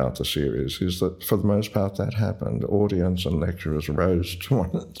me about the series is that for the most part that happened. Audience and lecturers rose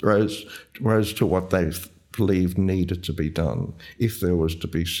to what they believed needed to be done if there was to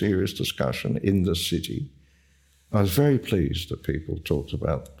be serious discussion in the city. I was very pleased that people talked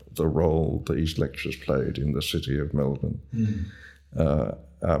about the role these lectures played in the city of Melbourne.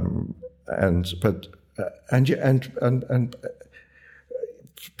 And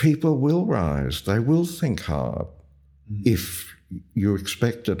people will rise. They will think hard if you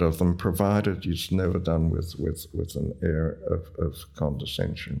expect it of them, provided it's never done with an air of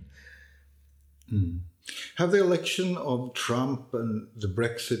condescension. Have the election of Trump and the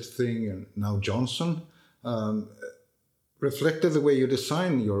Brexit thing and now Johnson reflected the way you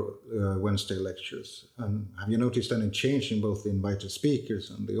design your Wednesday lectures? And have you noticed any change in both the invited speakers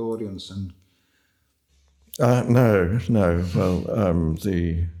and the audience? And No. Well,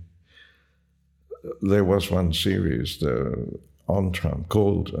 there was one series on Trump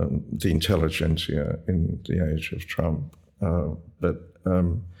called The Intelligentsia in the Age of Trump.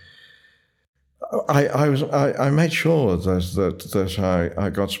 I made sure that I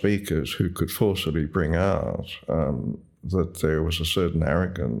got speakers who could forcibly bring out that there was a certain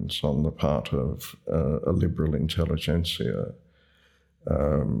arrogance on the part of a liberal intelligentsia,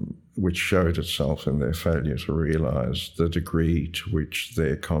 which showed itself in their failure to realise the degree to which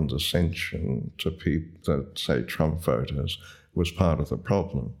their condescension to people, that say Trump voters, was part of the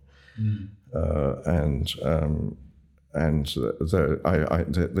problem. There's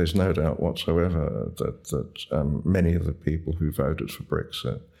no doubt whatsoever that many of the people who voted for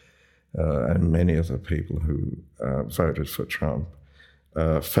Brexit and many of the people who voted for Trump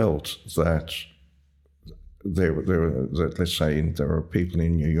felt that let's say there were people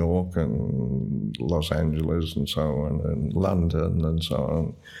in New York and Los Angeles and so on, and London and so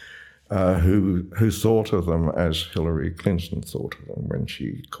on, who thought of them as Hillary Clinton thought of them when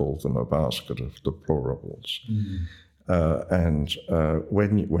she called them a basket of deplorables.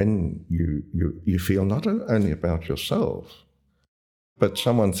 When you feel not only about yourself, but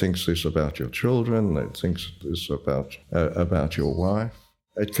someone thinks this about your children, they think this about your wife,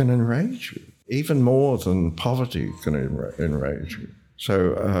 it can enrage you. Even more than poverty can enrage you.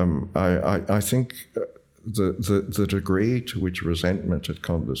 So I think the degree to which resentment and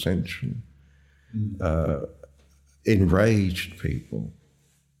condescension enraged people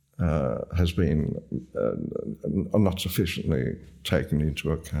has been not sufficiently taken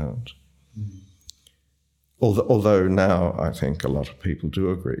into account. Although now I think a lot of people do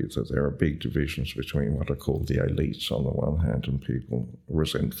agree that there are big divisions between what are called the elites on the one hand and people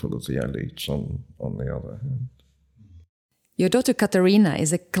resentful of the elites on the other hand. Your daughter Katerina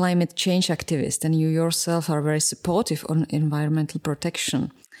is a climate change activist, and you yourself are very supportive on environmental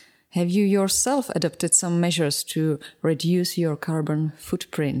protection. Have you yourself adopted some measures to reduce your carbon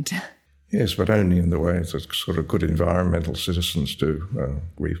footprint? Yes, but only in the way that sort of good environmental citizens do.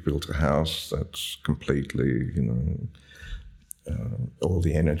 We've built a house that's completely, all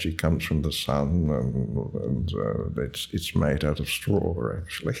the energy comes from the sun, and it's made out of straw,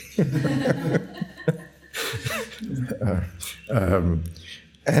 actually.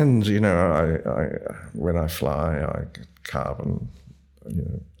 And I when I fly, I get carbon,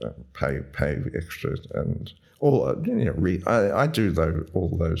 pay extra, and all. I do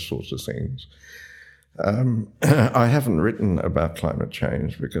all those sorts of things. I haven't written about climate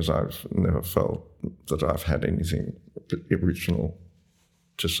change because I've never felt that I've had anything original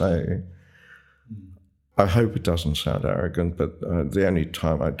to say. I hope it doesn't sound arrogant, but the only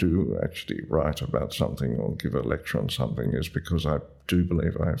time I do actually write about something or give a lecture on something is because I do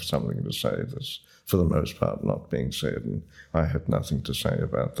believe I have something to say that's, for the most part, not being said, and I had nothing to say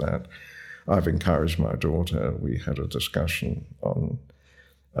about that. I've encouraged my daughter. We had a discussion on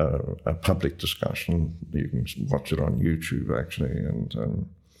a public discussion. You can watch it on YouTube, actually, and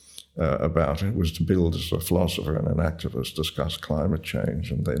about it was to build as a philosopher and an activist discuss climate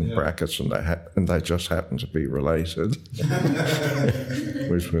change, and then brackets, and they just happened to be related,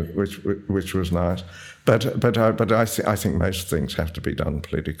 which was nice. But I think most things have to be done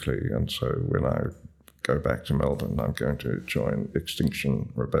politically, and so when I go back to Melbourne, I'm going to join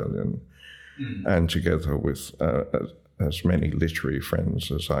Extinction Rebellion, and together with as many literary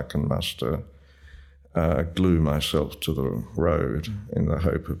friends as I can muster, glue myself to the road in the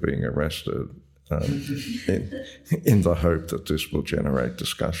hope of being arrested, in the hope that this will generate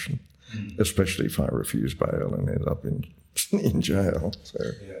discussion, especially if I refuse bail and end up in jail.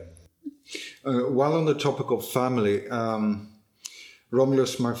 So. While on the topic of family,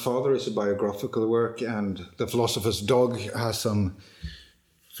 Romulus, My Father is a biographical work, and The Philosopher's Dog has some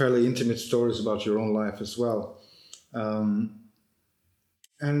fairly intimate stories about your own life as well.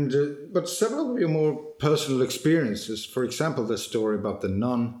 But several of your more personal experiences, for example, the story about the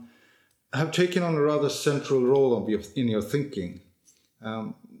nun, have taken on a rather central role in your thinking.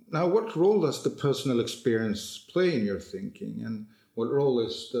 Now, what role does the personal experience play in your thinking? And What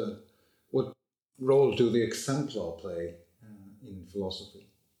role do the exemplar play in philosophy?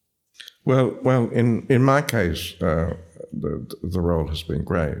 Well, in my case, the role has been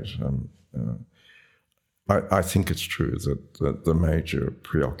great. I think it's true that the major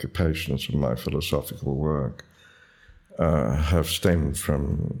preoccupations of my philosophical work have stemmed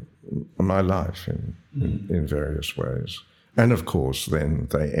from my life in various ways. And of course, then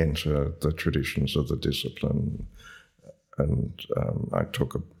they enter the traditions of the discipline. And I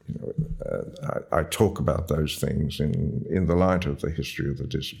talk about those things in the light of the history of the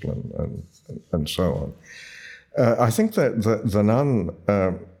discipline and so on. I think that the nun,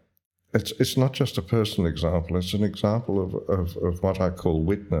 it's not just a personal example, it's an example of what I call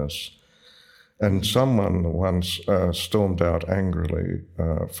witness. And someone once stormed out angrily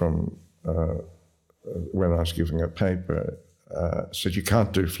from when I was giving a paper, said, "You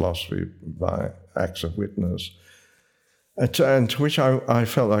can't do philosophy by acts of witness." And to which I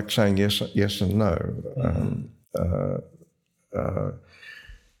felt like saying yes and no.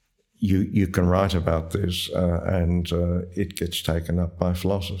 You can write about this, and it gets taken up by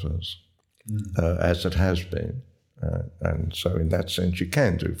philosophers, as it has been. And so in that sense, you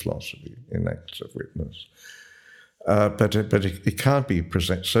can do philosophy in acts of witness. But it can't be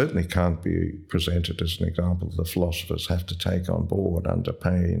certainly can't be presented as an example the philosophers have to take on board under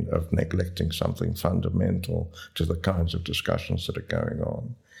pain of neglecting something fundamental to the kinds of discussions that are going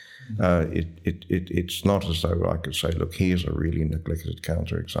on. It's not as though I could say, look, here's a really neglected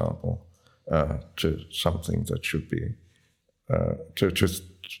counterexample to something that should be to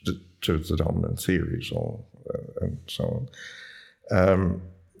the dominant theories and so on.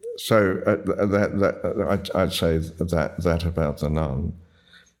 So I'd say that about the nun.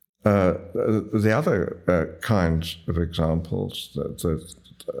 The other kinds of examples, the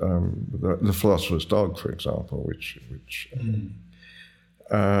philosopher's dog, for example, which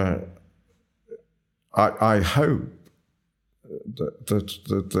I hope that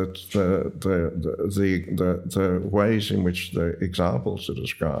the ways in which the examples are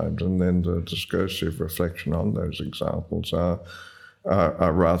described and then the discursive reflection on those examples are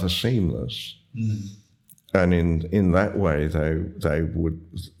rather seamless, and in that way they would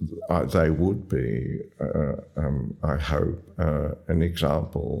be, I hope, an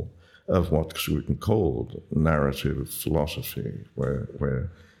example of what's called narrative philosophy,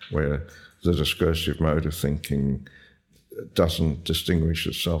 where the discursive mode of thinking doesn't distinguish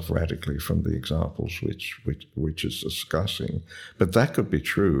itself radically from the examples which it's discussing. But that could be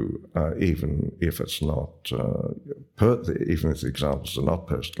true even if it's not, even if the examples are not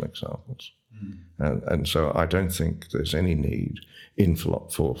personal examples. And so I don't think there's any need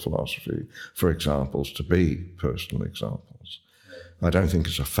for philosophy for examples to be personal examples. I don't think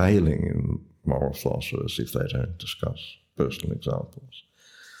it's a failing in moral philosophers if they don't discuss personal examples.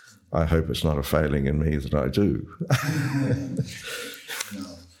 I hope it's not a failing in me that I do.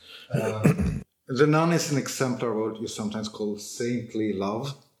 No. The nun is an exemplar of what you sometimes call saintly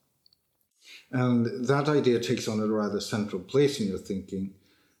love. And that idea takes on a rather central place in your thinking.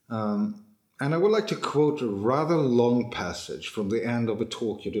 And I would like to quote a rather long passage from the end of a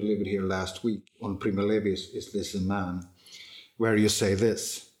talk you delivered here last week on Primo Levi's Is This a Man?, where you say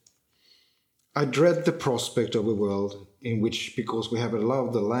this: "I dread the prospect of a world in which, because we have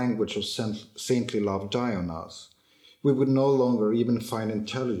allowed the language of saintly love die on us, we would no longer even find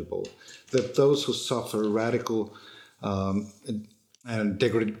intelligible that those who suffer radical and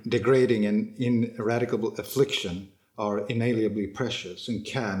degrading and ineradicable affliction are inalienably precious and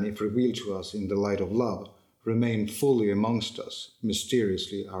can, if revealed to us in the light of love, remain fully amongst us,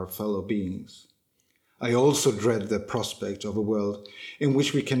 mysteriously our fellow beings. I also dread the prospect of a world in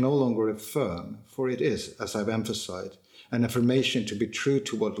which we can no longer affirm, for it is, as I've emphasized, an affirmation to be true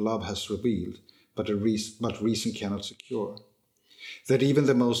to what love has revealed, but reason cannot secure. That even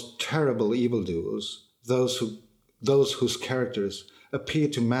the most terrible evildoers, those whose characters appear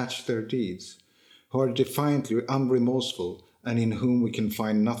to match their deeds, who are defiantly unremorseful and in whom we can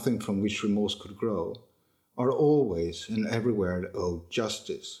find nothing from which remorse could grow, are always and everywhere owed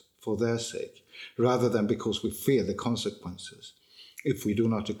justice for their sake, rather than because we fear the consequences, if we do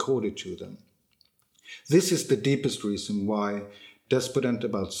not accord it to them. This is the deepest reason why, despondent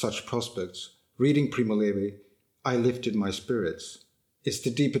about such prospects, reading Primo Levi, I lifted my spirits. It's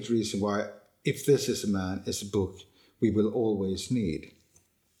the deepest reason why, if this is a man, is a book we will always need."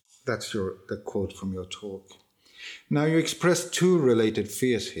 That's the quote from your talk. Now, you express two related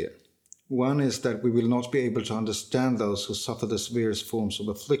fears here. One is that we will not be able to understand those who suffer the severest forms of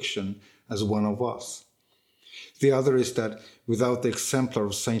affliction as one of us. The other is that without the exemplar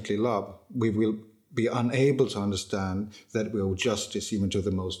of saintly love, we will be unable to understand that we owe justice even to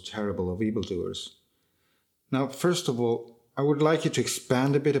the most terrible of evildoers. Now, first of all, I would like you to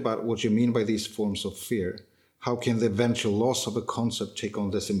expand a bit about what you mean by these forms of fear. How can the eventual loss of a concept take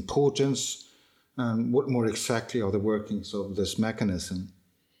on this importance? And what more exactly are the workings of this mechanism?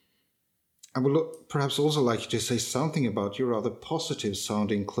 I would perhaps also like you to say something about your rather positive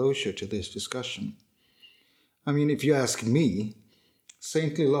sounding closure to this discussion. I mean, if you ask me,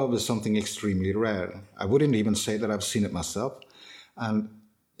 saintly love is something extremely rare. I wouldn't even say that I've seen it myself. And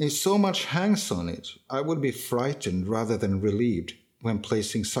if so much hangs on it, I would be frightened rather than relieved when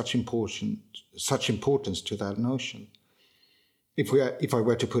placing such importance to that notion. If I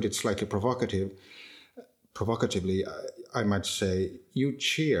were to put it slightly provocatively, I might say, you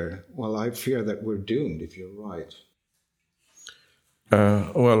cheer, while I fear that we're doomed if you're right.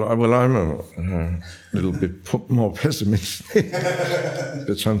 Well, I'm a little bit more pessimistic,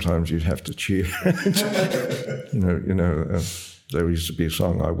 but sometimes you'd have to cheer. There used to be a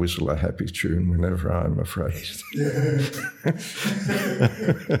song, I whistle a happy tune whenever I'm afraid.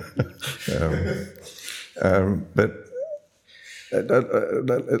 But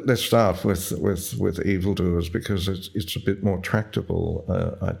let's start with evildoers, because it's a bit more tractable,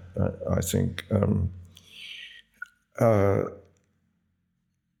 I think.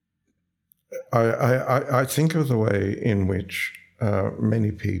 I think of the way in which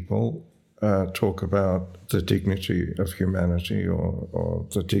many people talk about the dignity of humanity or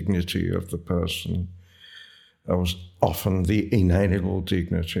the dignity of the person, was often the inalienable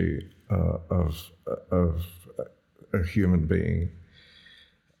dignity of a human being,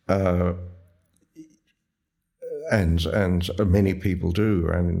 and many people do,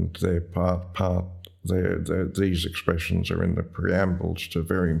 and they're these expressions are in the preambles to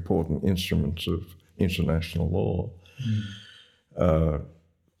very important instruments of international law.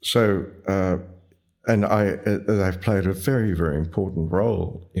 And they've played a very, very important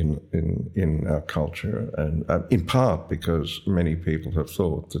role in our culture, and in part because many people have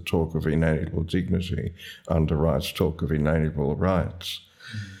thought that talk of inalienable dignity underwrites talk of inalienable rights.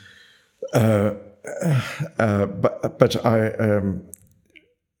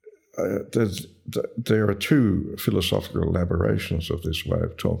 There are two philosophical elaborations of this way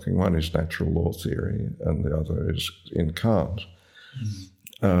of talking. One is natural law theory, and the other is in Kant.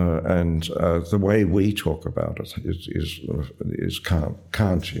 And the way we talk about it is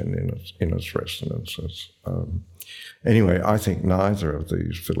Kantian in its resonances. Anyway, I think neither of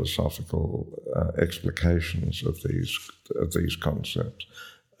these philosophical explications of these concepts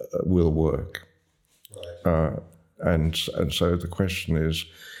will work. Right. And so the question is,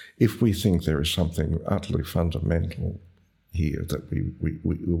 if we think there is something utterly fundamental here that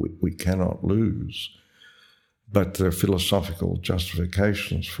we cannot lose, but the philosophical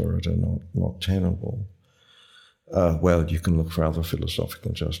justifications for it are not tenable, well, you can look for other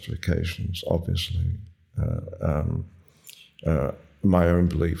philosophical justifications, obviously. My own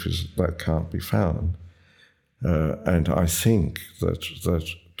belief is that can't be found. And I think that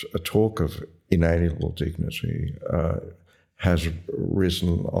a talk of inalienable dignity has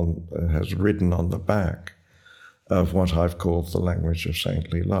ridden on the back of what I've called the language of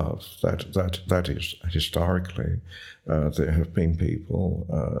saintly love. That is, historically, there have been people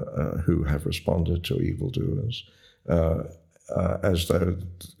who have responded to evildoers as though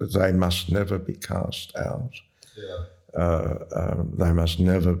they must never be cast out. Yeah. They must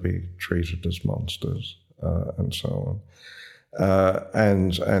never be treated as monsters, and so on.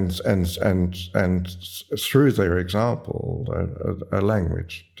 And through their example, a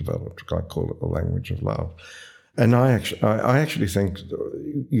language developed. I call it the language of love. And I actually think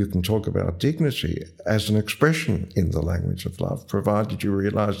you can talk about dignity as an expression in the language of love, provided you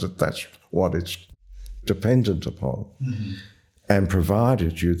realise that that's what it's dependent upon, and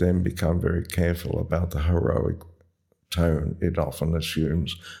provided you then become very careful about the heroic tone it often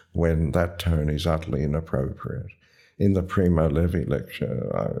assumes when that tone is utterly inappropriate. In the Primo Levi lecture,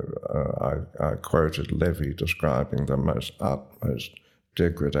 I quoted Levi describing the utmost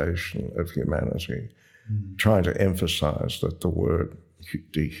degradation of humanity, trying to emphasize that the word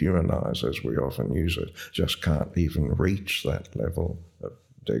dehumanize, as we often use it, just can't even reach that level of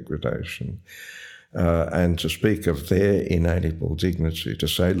degradation. And to speak of their inalienable dignity, to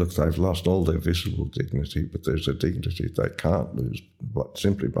say, look, they've lost all their visible dignity, but there's a dignity they can't lose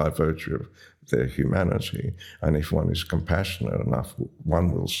simply by virtue of their humanity. And if one is compassionate enough,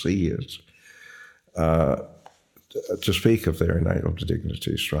 one will see it. To speak of their inalienable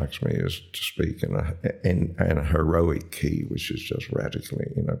dignity strikes me as to speak in a heroic key, which is just radically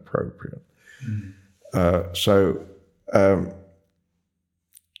inappropriate.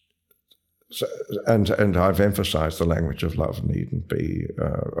 and I've emphasized the language of love needn't be,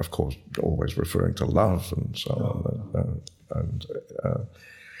 of course, always referring to love and so on.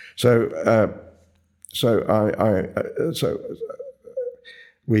 So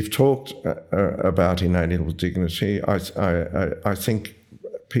we've talked about inalienable dignity. I think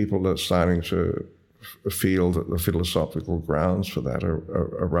people are starting to feel that the philosophical grounds for that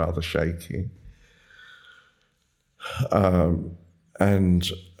are rather shaky. And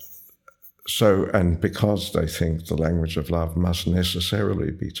because they think the language of love must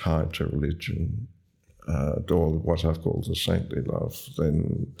necessarily be tied to religion, or what I've called the saintly love,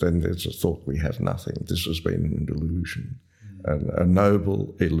 then there's a thought we have nothing. This has been an illusion, a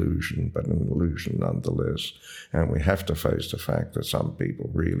noble illusion, but an illusion nonetheless. And we have to face the fact that some people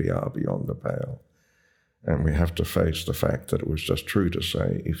really are beyond the pale. And we have to face the fact that it was just true to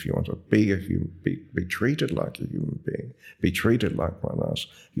say, if you want to be a human, be treated like a human being, be treated like one else,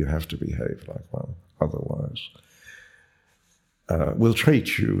 you have to behave like one. Otherwise, we'll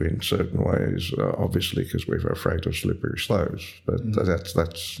treat you in certain ways, obviously, because we're afraid of slippery slopes. But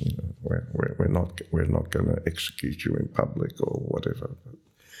that's you know, we're not going to execute you in public or whatever.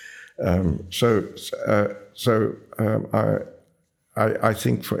 I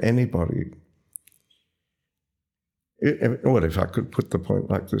think for anybody. Well, if I could put the point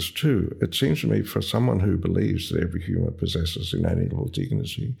like this too, it seems to me for someone who believes that every human possesses inalienable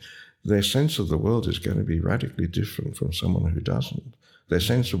dignity, their sense of the world is going to be radically different from someone who doesn't. Their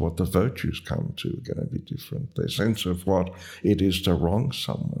sense of what the virtues come to are going to be different. Their sense of what it is to wrong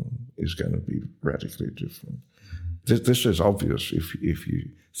someone is going to be radically different. This is obvious if you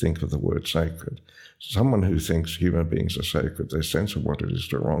think of the word sacred. Someone who thinks human beings are sacred, their sense of what it is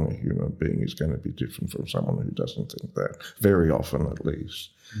to wrong a human being is going to be different from someone who doesn't think that, very often at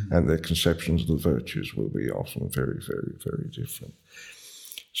least. And their conceptions of the virtues will be often very, very, very different.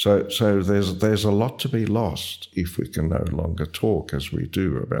 So there's a lot to be lost if we can no longer talk as we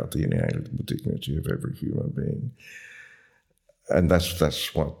do about the inalienable dignity of every human being. And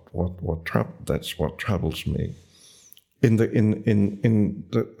that's what troubles me. In the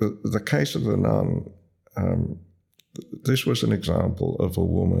case of the nun, this was an example of a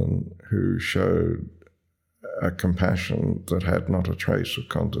woman who showed a compassion that had not a trace of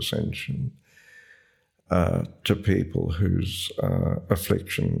condescension to people whose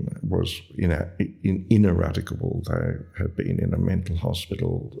affliction was ineradicable. They had been in a mental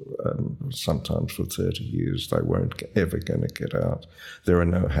hospital sometimes for 30 years. They weren't ever going to get out. There are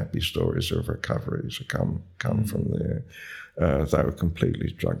no happy stories of recoveries that come from there. They were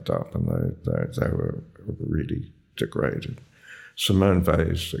completely drugged up and they were really degraded. Simone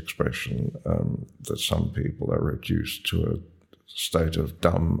Weil's expression that some people are reduced to a state of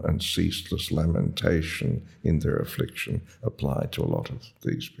dumb and ceaseless lamentation in their affliction applied to a lot of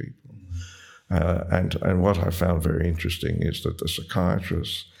these people. And what I found very interesting is that the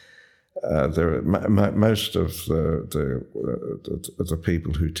psychiatrists, most of the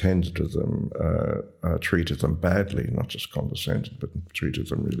people who tended to them treated them badly, not just condescended, but treated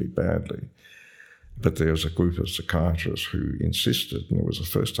them really badly. But there was a group of psychiatrists who insisted, and it was the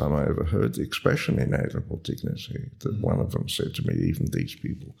first time I ever heard the expression inalienable dignity, that one of them said to me, even these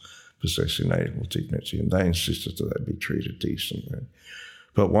people possess inalienable dignity, and they insisted that they be treated decently.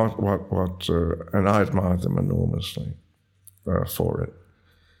 But and I admired them enormously for it.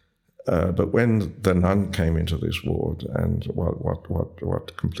 But when the nun came into this ward, and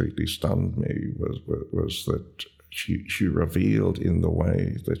what completely stunned me was that she revealed in the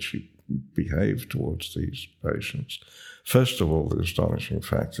way that she behaved towards these patients. First of all, the astonishing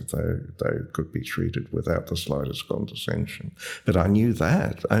fact that they could be treated without the slightest condescension. But I knew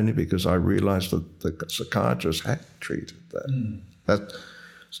that only because I realized that the psychiatrists had treated that.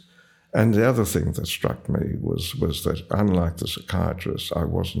 And the other thing that struck me was that unlike the psychiatrists, I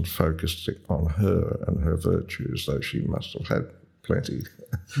wasn't focusing on her and her virtues, though she must have had plenty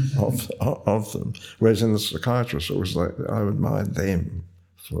of them. Whereas in the psychiatrists, it was like I admired them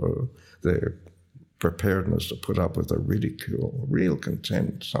for their preparedness to put up with the ridicule, real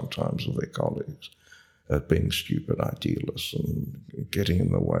contempt sometimes of their colleagues at being stupid idealists and getting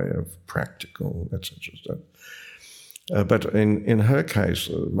in the way of practical, etc. stuff. But in her case,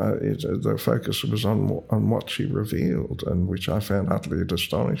 the focus was on what she revealed, and which I found utterly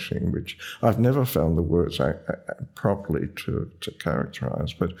astonishing, which I've never found the words properly to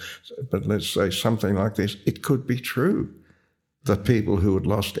characterize. But let's say something like this: it could be true that people who had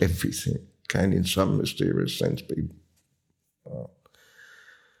lost everything can, in some mysterious sense, be.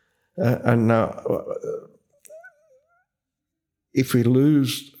 And now, if we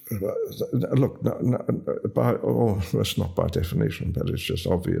lose look, it's not by definition, but it's just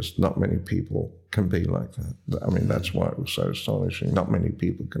obvious. Not many people can be like that. I mean, that's why it was so astonishing. Not many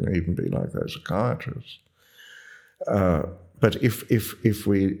people can even be like those psychiatrists. But if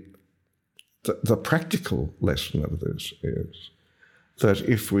we, the practical lesson of this is that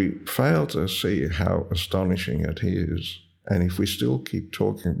if we fail to see how astonishing it is, and if we still keep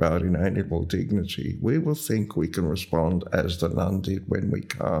talking about inalienable dignity, we will think we can respond as the nun did when we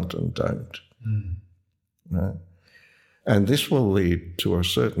can't and don't. Right? And this will lead to a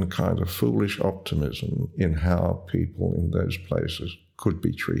certain kind of foolish optimism in how people in those places could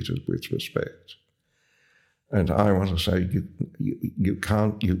be treated with respect. And I want to say you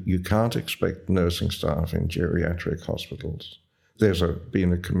can't expect nursing staff in geriatric hospitals. There's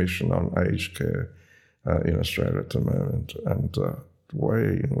been a commission on aged care in Australia at the moment, and the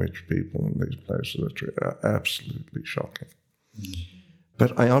way in which people in these places are treated are absolutely shocking.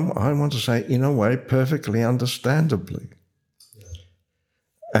 But I want to say, in a way, perfectly understandably.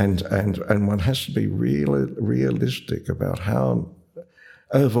 And one has to be realistic about how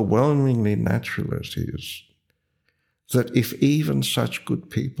overwhelmingly natural it is that if even such good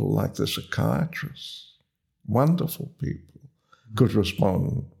people like the psychiatrists, wonderful people, could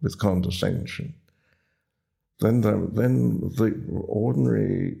respond with condescension, then the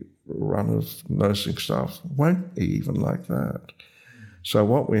ordinary run of nursing staff won't be even like that. So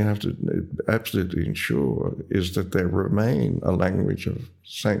what we have to absolutely ensure is that there remain a language of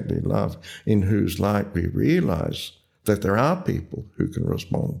saintly love in whose light we realise that there are people who can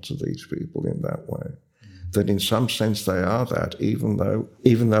respond to these people in that way. That in some sense they are that, even though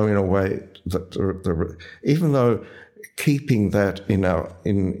in a way that even though keeping that in our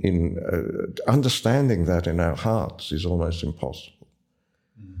understanding that in our hearts is almost impossible.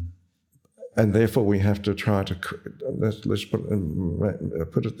 And therefore we have to try to let's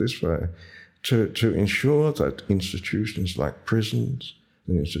put it this way, to ensure that institutions like prisons,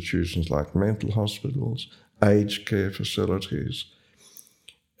 institutions like mental hospitals, aged care facilities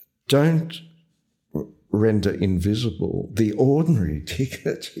don't render invisible the ordinary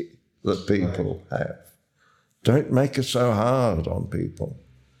dignity that people have. Don't make it so hard on people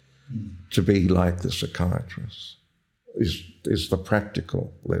to be like the psychiatrists, is the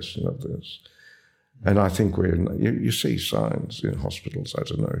practical lesson of this. And I think you see signs in hospitals, I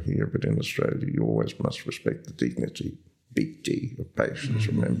don't know here, but in Australia, you always must respect the dignity, big D, of patients,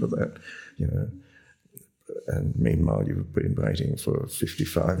 remember that, And meanwhile, you've been waiting for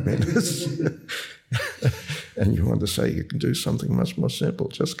 55 minutes. And you want to say you can do something much more simple,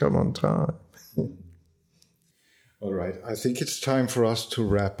 just come on time. All right. I think it's time for us to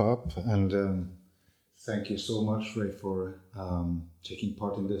wrap up. And thank you so much, Ray, for taking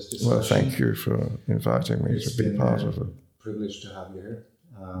part in this discussion. Well, thank you for inviting me to be part of it. It's been a privilege to have you here.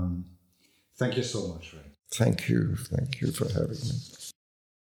 Thank you so much, Ray. Thank you for having me.